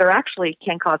of them. And they're actually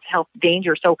can cause health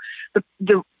danger. So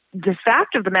the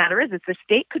fact of the matter is the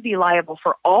state could be liable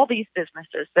for all these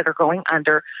businesses that are going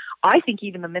under. I think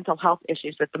even the mental health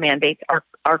issues that the mandates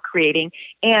are creating.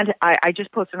 And I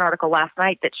just posted an article last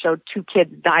night that showed 2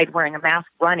 kids died wearing a mask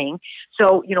running.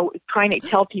 So, trying to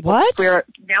tell people. What?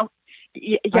 Now,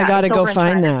 yeah, I got to go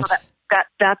find that. So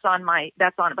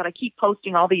but I keep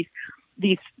posting all these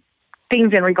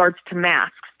things in regards to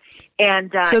masks.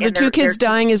 And so the 2 kids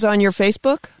dying is on your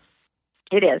Facebook?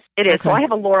 It is. Okay. So I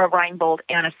have a Lora Reinbold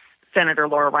and a Senator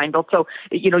Lora Reinbold. So,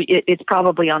 it's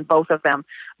probably on both of them.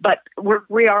 But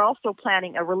we are also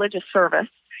planning a religious service,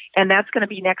 and that's going to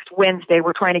be next Wednesday.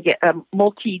 We're trying to get a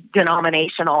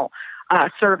multi-denominational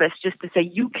service just to say,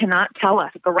 you cannot tell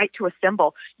us the right to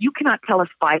assemble. You cannot tell us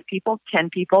 5 people, 10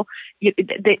 people. He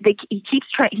keeps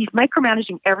trying. He's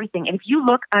micromanaging everything. And if you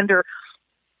look under,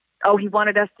 he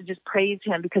wanted us to just praise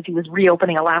him because he was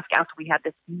reopening Alaska after we had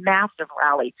this massive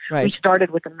rally. Right. We started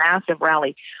with a massive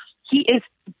rally. He is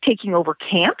taking over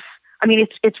camps. I mean,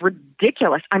 it's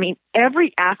ridiculous. I mean,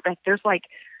 every aspect. There's like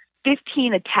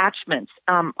 15 attachments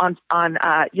on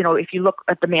if you look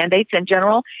at the mandates in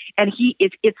general, and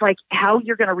it's like how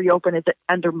you're going to reopen is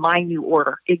under my new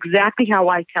order, exactly how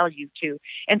I tell you to.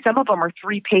 And some of them are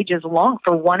 3 pages long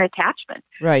for one attachment,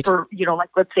 right? For like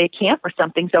let's say a camp or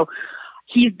something. So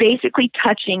he's basically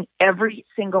touching every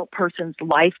single person's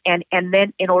life, and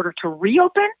then in order to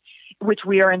reopen, which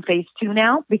we are in phase 2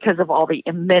 now because of all the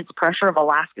immense pressure of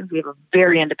Alaskans. We have a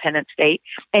very independent state,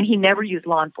 and he never used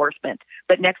law enforcement,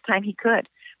 but next time he could.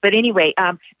 But anyway,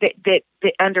 that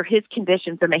under his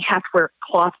conditions, and they have to wear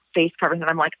cloth face coverings, and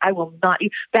I'm like, I will not.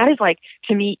 That is like,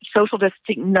 to me, social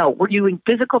distancing. No, we're doing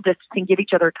physical distancing, give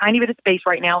each other a tiny bit of space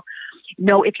right now.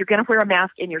 No, if you're going to wear a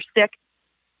mask and you're sick,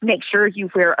 make sure you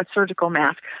wear a surgical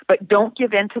mask, but don't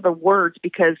give in to the words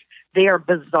because they are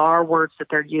bizarre words that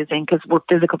they're using because we're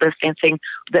physical distancing.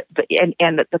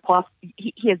 The cloth,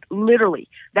 he is literally,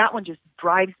 that one just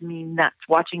drives me nuts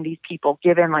watching these people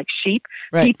give in like sheep.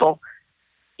 Right. People,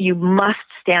 you must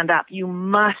stand up. You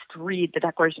must read the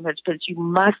Declaration of Independence. You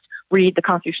must read the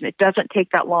Constitution. It doesn't take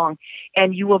that long,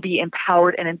 and you will be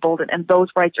empowered and emboldened, and those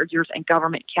rights are yours, and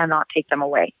government cannot take them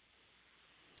away.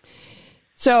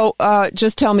 So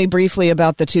just tell me briefly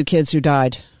about the 2 kids who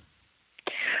died.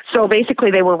 So basically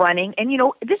they were running. And,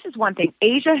 this is one thing.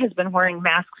 Asia has been wearing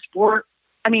masks look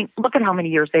at how many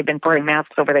years they've been wearing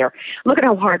masks over there. Look at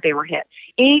how hard they were hit.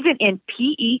 Even in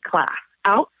PE class,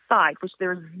 outside, which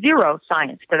there's zero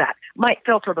science to that, might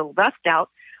filter the dust out,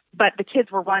 but the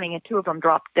kids were running and 2 of them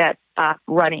dropped dead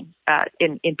running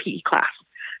in PE class.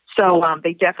 So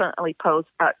they definitely pose.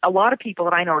 A lot of people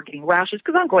that I know are getting rashes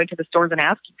because I'm going to the stores and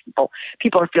asking people.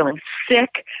 People are feeling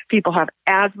sick. People have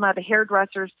asthma. The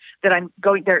hairdressers that I'm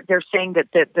going, they're saying that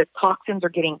the toxins are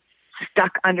getting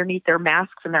stuck underneath their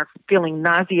masks and they're feeling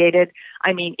nauseated.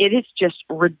 I mean, it is just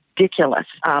ridiculous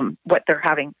what they're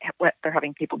having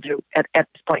people do at this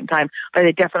point in time. But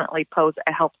they definitely pose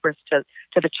a health risk to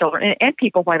the children and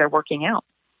people while they're working out.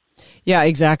 Yeah,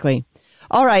 exactly.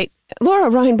 All right. Lora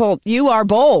Reinbold, you are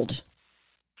bold.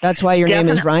 That's why your name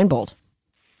is Reinbold.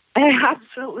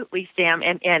 Absolutely, Sam,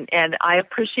 and I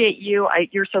appreciate you.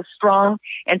 You're so strong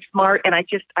and smart, and I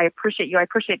appreciate you. I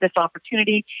appreciate this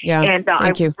opportunity, and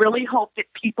I really hope that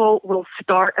people will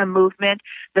start a movement,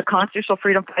 the constitutional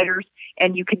freedom fighters,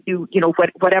 and you can do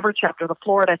whatever chapter, the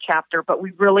Florida chapter, but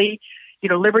we really.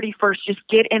 Liberty First, just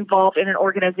get involved in an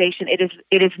organization.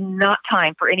 It is not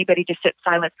time for anybody to sit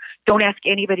silent. Don't ask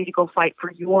anybody to go fight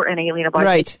for your inalienable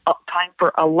rights. Right. Time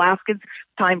for Alaskans,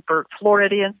 time for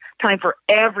Floridians, time for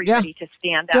everybody to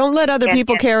stand up. Don't let other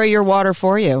people carry your water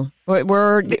for you.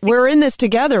 We're in this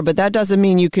together, but that doesn't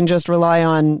mean you can just rely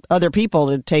on other people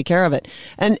to take care of it.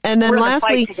 And then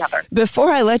lastly,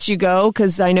 before I let you go,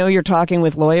 because I know you're talking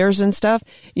with lawyers and stuff,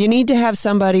 you need to have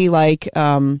somebody like...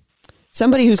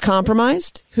 somebody who's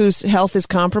compromised, whose health is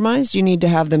compromised, you need to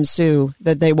have them sue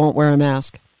that they won't wear a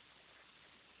mask.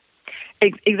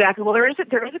 Exactly. Well, there is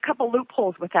a couple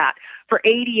loopholes with that. For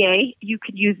ADA, you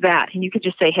could use that, and you could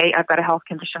just say, "Hey, I've got a health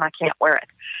condition, I can't wear it."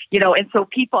 And so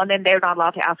people, and then they're not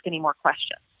allowed to ask any more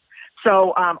questions.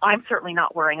 So I'm certainly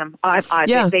not wearing them. I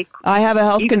have a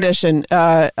health condition.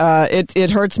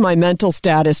 It hurts my mental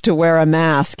status to wear a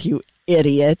mask. You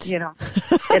idiot. They are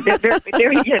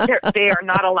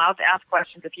not allowed to ask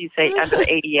questions if you say under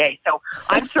the ADA. So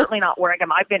I'm certainly not wearing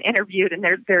them. I've been interviewed, and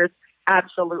there's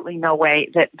absolutely no way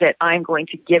that I'm going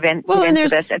to give in to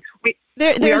this. And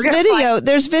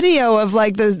there's video of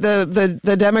like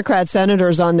the Democrat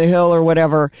senators on the Hill or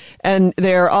whatever, and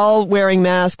they're all wearing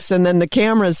masks, and then the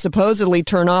cameras supposedly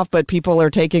turn off, but people are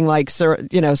taking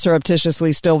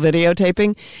surreptitiously still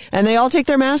videotaping, and they all take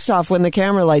their masks off when the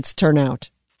camera lights turn out.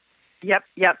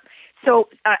 Yep. So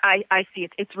I see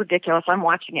it. It's ridiculous. I'm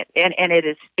watching it, and it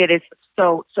is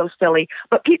so silly.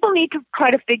 But people need to try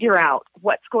to figure out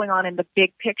what's going on in the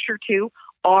big picture too.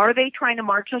 Are they trying to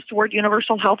march us toward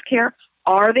universal health care?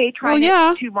 Are they trying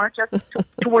to march us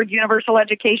toward universal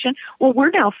education? Well, we're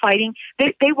now fighting.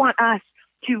 They want us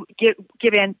to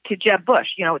give in to Jeb Bush.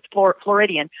 It's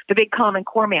Floridian, the big Common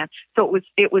Core man. So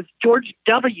it was George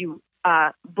W.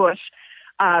 Bush.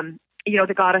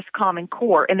 That got us Common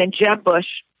Core, and then Jeb Bush,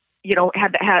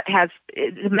 has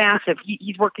massive.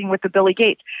 He's working with the Billy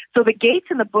Gates. So the Gates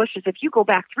and the Bushes, if you go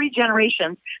back 3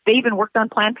 generations, they even worked on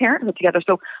Planned Parenthood together.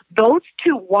 So those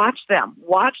two, watch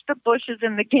the Bushes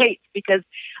and the Gates, because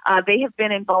they have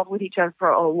been involved with each other for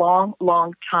a long,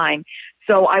 long time.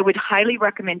 So I would highly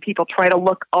recommend people try to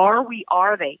look, are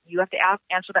they? You have to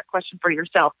answer that question for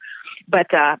yourself. But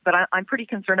I'm pretty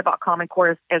concerned about Common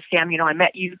Core, as Sam, I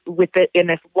met you with it in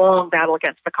this long battle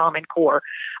against the Common Core.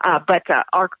 But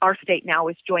our state now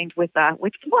is joined with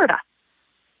Florida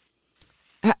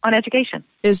on education.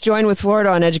 Is joined with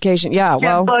Florida on education. Yeah.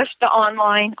 Jeb Bush, the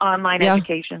online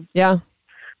education. Yeah.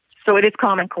 So it is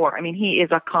Common Core. I mean, he is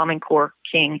a Common Core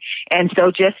king. And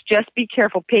so just be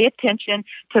careful. Pay attention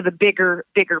to the bigger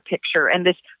picture and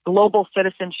this global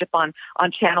citizenship on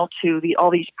Channel 2, all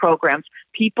these programs.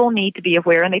 People need to be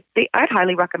aware, and I'd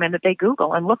highly recommend that they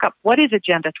Google and look up what is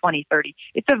Agenda 2030.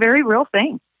 It's a very real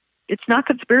thing. It's not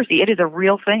conspiracy. It is a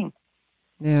real thing.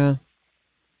 Yeah.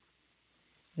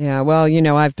 Yeah, well,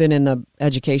 I've been in the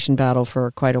education battle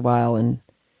for quite a while, and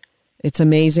it's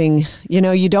amazing.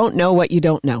 You don't know what you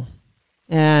don't know.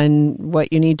 And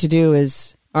what you need to do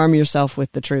is arm yourself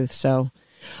with the truth. So,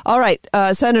 all right,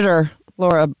 Senator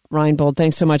Lora Reinbold,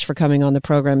 thanks so much for coming on the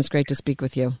program. It's great to speak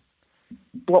with you.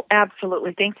 Well,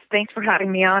 absolutely. Thanks for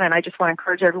having me on. And I just want to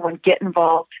encourage everyone, get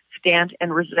involved, stand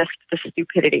and resist the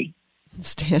stupidity.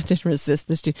 Stand and resist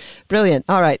the stupidity. Brilliant.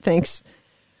 All right, thanks.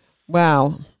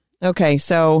 Wow. Okay,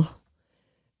 so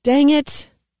dang it.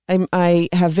 I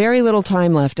have very little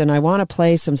time left, and I want to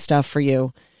play some stuff for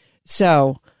you.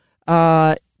 So,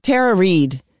 Tara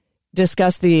Reade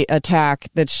discussed the attack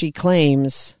that she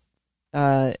claims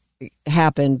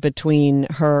happened between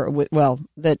her,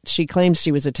 that she claims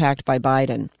she was attacked by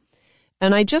Biden.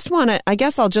 And I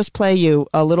guess I'll just play you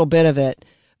a little bit of it.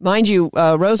 Mind you,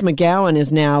 Rose McGowan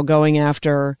is now going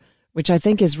after, which I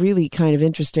think is really kind of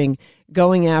interesting,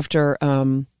 going after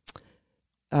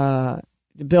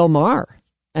Bill Maher.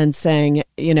 And saying,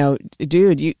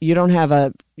 dude, you don't have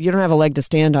a leg to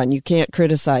stand on. You can't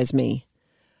criticize me.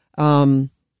 All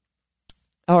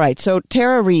right. So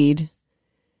Tara Reade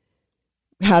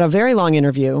had a very long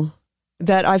interview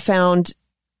that I found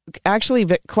actually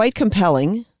quite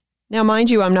compelling. Now, mind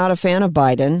you, I'm not a fan of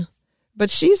Biden, but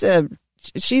she's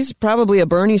probably a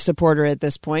Bernie supporter at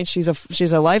this point. She's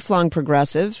a lifelong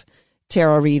progressive.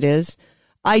 Tara Reade is.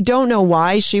 I don't know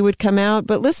why she would come out,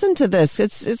 but listen to this.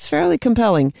 It's fairly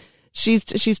compelling. She's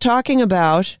talking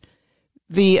about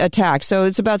the attack. So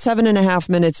it's about 7.5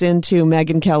 minutes into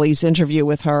Megyn Kelly's interview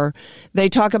with her. They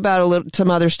talk about some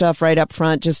other stuff right up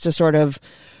front, just to sort of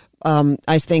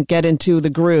I think, get into the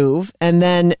groove. And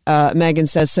then Megyn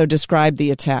says, so describe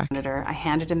the attack. I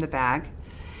handed him the bag.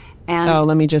 And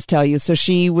let me just tell you. So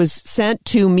she was sent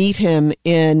to meet him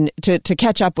to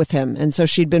catch up with him. And so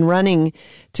she'd been running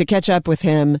to catch up with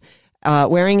him,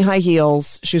 wearing high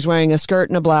heels. She was wearing a skirt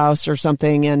and a blouse or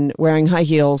something and wearing high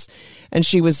heels. And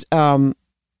she was, and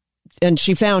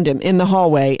she found him in the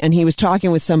hallway, and he was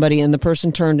talking with somebody, and the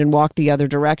person turned and walked the other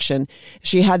direction.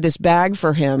 She had this bag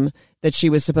for him that she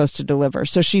was supposed to deliver.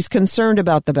 So she's concerned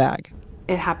about the bag.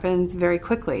 It happened very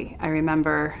quickly. I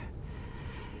remember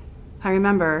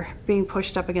being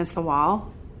pushed up against the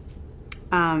wall,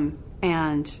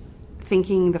 and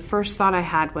thinking the first thought I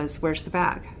had was, where's the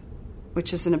bag?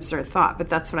 Which is an absurd thought, but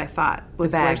that's what I thought,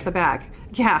 was where's the bag?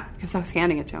 Yeah, because I was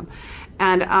handing it to him.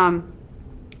 And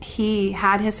he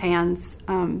had his hands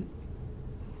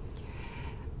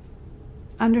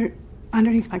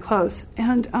underneath my clothes,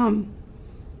 and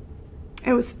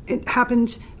it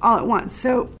happened all at once.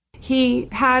 So he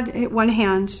had one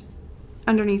hand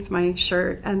underneath my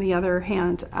shirt, and the other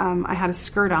hand I had a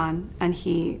skirt on, and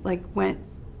he went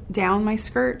down my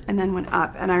skirt and then went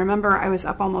up. And I remember I was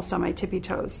up almost on my tippy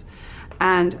toes,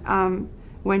 and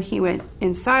when he went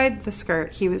inside the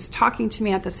skirt, he was talking to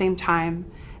me at the same time,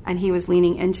 and he was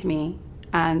leaning into me,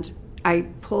 and I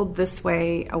pulled this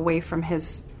way away from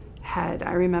his head,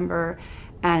 I remember.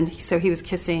 And so he was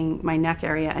kissing my neck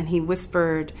area, and he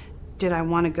whispered, did I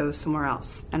want to go somewhere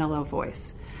else, in a low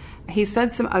voice. He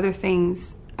said some other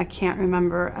things. I can't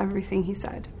remember everything he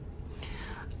said.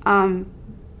 But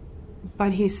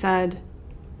he said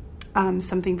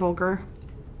something vulgar.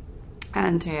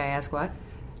 And may I ask what?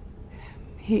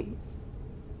 He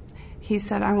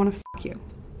said, I want to fuck you.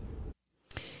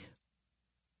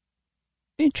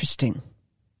 Interesting.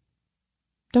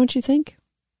 Don't you think?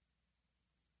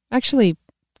 Actually,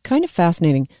 kind of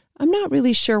fascinating. I'm not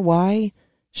really sure why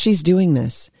she's doing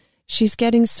this. She's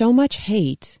getting so much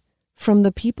hate from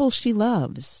the people she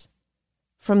loves,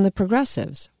 from the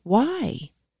progressives.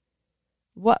 Why?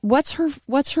 What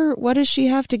does she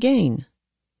have to gain?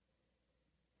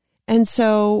 And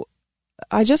so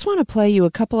I just want to play you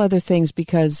a couple other things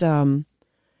because, and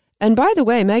by the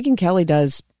way, Megyn Kelly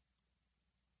does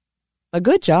a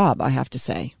good job, I have to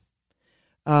say,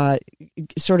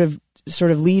 sort of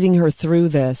leading her through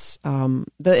this. The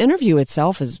interview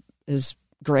itself is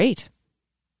great.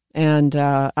 And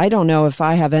I don't know if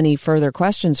I have any further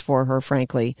questions for her,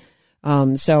 frankly.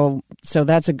 So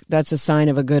that's a sign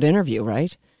of a good interview,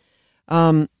 right?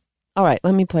 All right,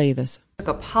 let me play you this. Took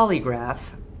a polygraph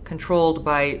controlled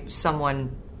by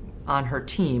someone on her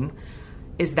team.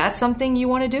 Is that something you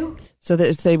want to do? So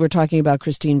they were talking about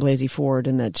Christine Blasey Ford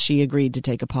and that she agreed to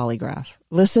take a polygraph.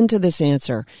 Listen to this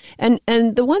answer. And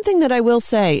the one thing that I will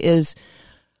say is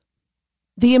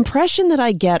the impression that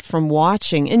I get from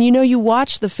watching, and you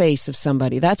watch the face of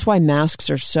somebody. That's why masks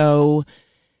are so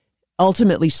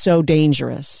ultimately so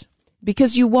dangerous,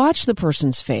 because you watch the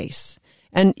person's face.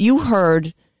 And you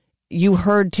heard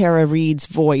Tara Reade's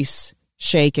voice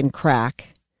shake and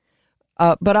crack.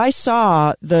 But I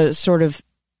saw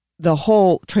the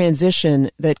whole transition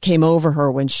that came over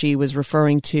her when she was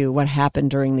referring to what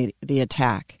happened during the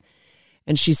attack.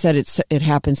 And she said it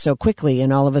happened so quickly,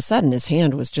 and all of a sudden his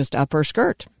hand was just up her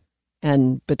skirt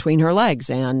and between her legs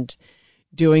and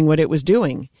doing what it was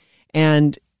doing.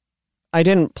 And I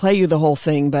didn't play you the whole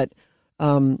thing, but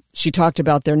she talked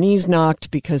about their knees knocked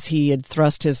because he had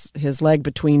thrust his leg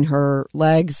between her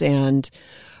legs. And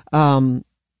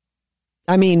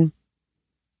I mean,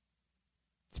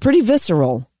 it's pretty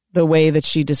visceral, the way that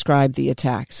she described the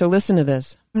attack. So listen to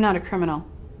this. I'm not a criminal.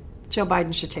 Joe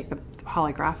Biden should take the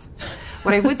polygraph.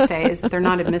 What I would say is that they're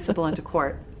not admissible into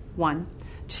court, 1.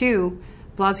 2,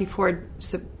 Blasey Ford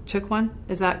took one.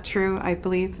 Is that true? I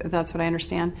believe that's what I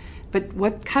understand. But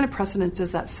what kind of precedent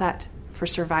does that set for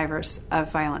survivors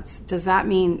of violence? Does that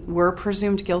mean we're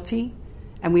presumed guilty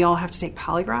and we all have to take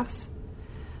polygraphs?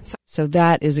 So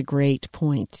that is a great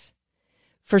point.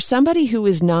 For somebody who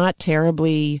is not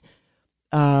terribly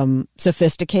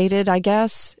sophisticated, I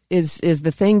guess, is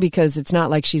the thing, because it's not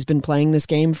like she's been playing this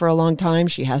game for a long time.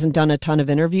 She hasn't done a ton of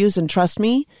interviews, and trust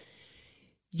me,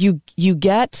 you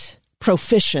get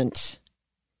proficient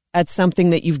at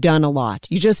something that you've done a lot.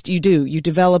 You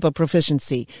develop a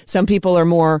proficiency. Some people are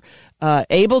more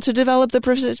able to develop the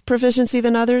proficiency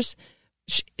than others.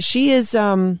 She does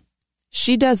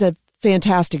a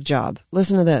fantastic job.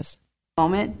 Listen to this.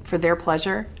 Moment for their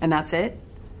pleasure, and that's it.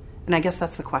 And I guess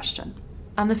that's the question.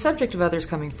 On the subject of others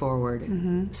coming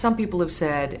forward, some people have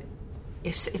said,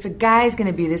 if a guy's going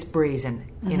to be this brazen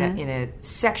in a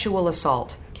sexual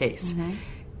assault case,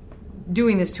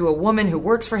 doing this to a woman who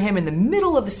works for him in the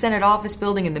middle of a Senate office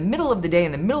building, in the middle of the day,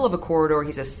 in the middle of a corridor.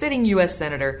 He's a sitting U.S.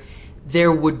 Senator.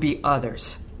 There would be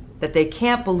others. That they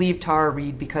can't believe Tara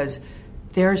Reade because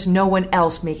there's no one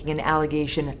else making an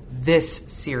allegation this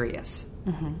serious.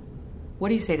 Mm-hmm. What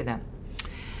do you say to them?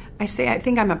 I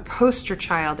think I'm a poster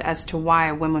child as to why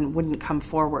a woman wouldn't come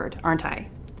forward, aren't I?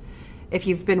 If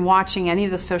you've been watching any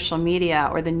of the social media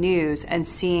or the news and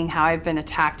seeing how I've been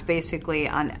attacked basically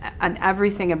on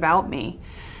everything about me,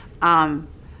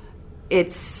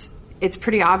 it's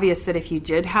pretty obvious that if you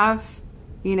did have,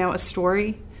 a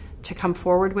story to come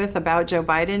forward with about Joe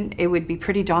Biden, it would be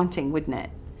pretty daunting, wouldn't it?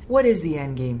 What is the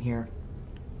end game here?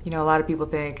 A lot of people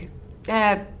think,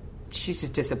 she's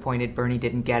just disappointed Bernie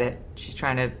didn't get it. She's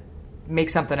trying to make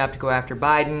something up to go after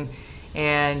Biden.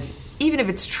 And even if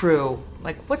it's true,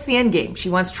 what's the end game? She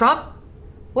wants Trump?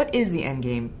 What is the end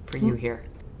game for you here?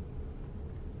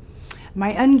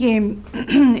 My end game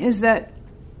is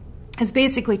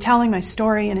basically telling my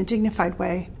story in a dignified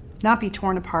way, not be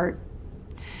torn apart.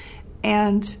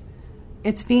 And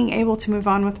it's being able to move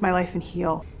on with my life and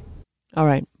heal. All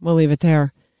right, we'll leave it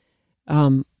there.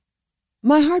 My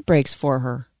heart breaks for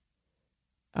her.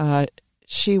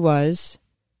 She was,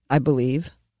 I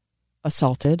believe,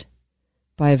 assaulted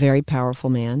by a very powerful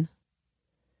man.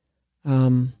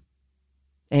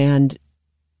 And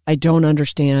I don't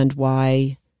understand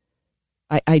why.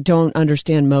 I don't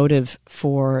understand motive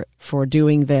for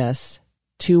doing this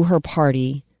to her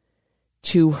party,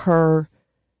 to her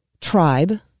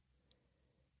tribe.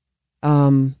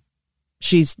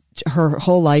 Her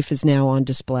whole life is now on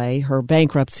display. Her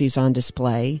bankruptcy's on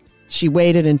display. She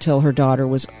waited until her daughter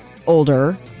was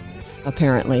older,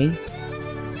 apparently.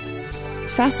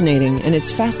 Fascinating, and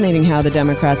it's fascinating how the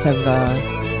Democrats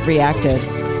have reacted.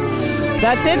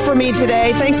 That's it for me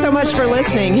today. Thanks so much for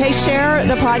listening. Hey, share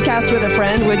the podcast with a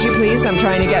friend, would you please? I'm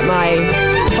trying to get my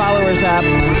followers up.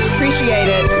 Appreciate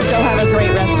it. Go have a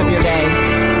great rest of your day.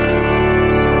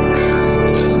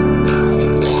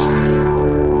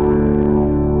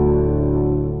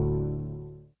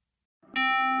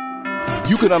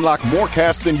 You can unlock more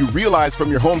cash than you realize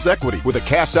from your home's equity with a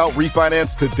cash-out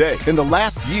refinance today. In the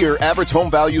last year, average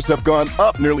home values have gone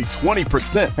up nearly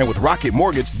 20%. And with Rocket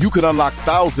Mortgage, you could unlock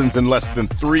thousands in less than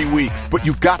 3 weeks. But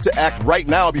you've got to act right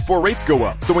now before rates go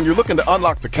up. So when you're looking to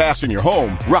unlock the cash in your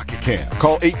home, Rocket can.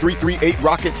 Call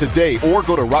 833-8ROCKET today or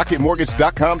go to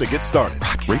rocketmortgage.com to get started.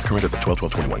 Rocket. Rates current as of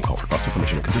 12/12/21. Call for cost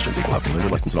information and conditions. Equal housing lender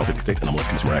licensed in all 50 states and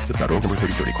MLSConsumerAccess.org. Number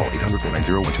 3030. Call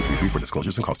 800-490-1233 for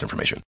disclosures and cost information.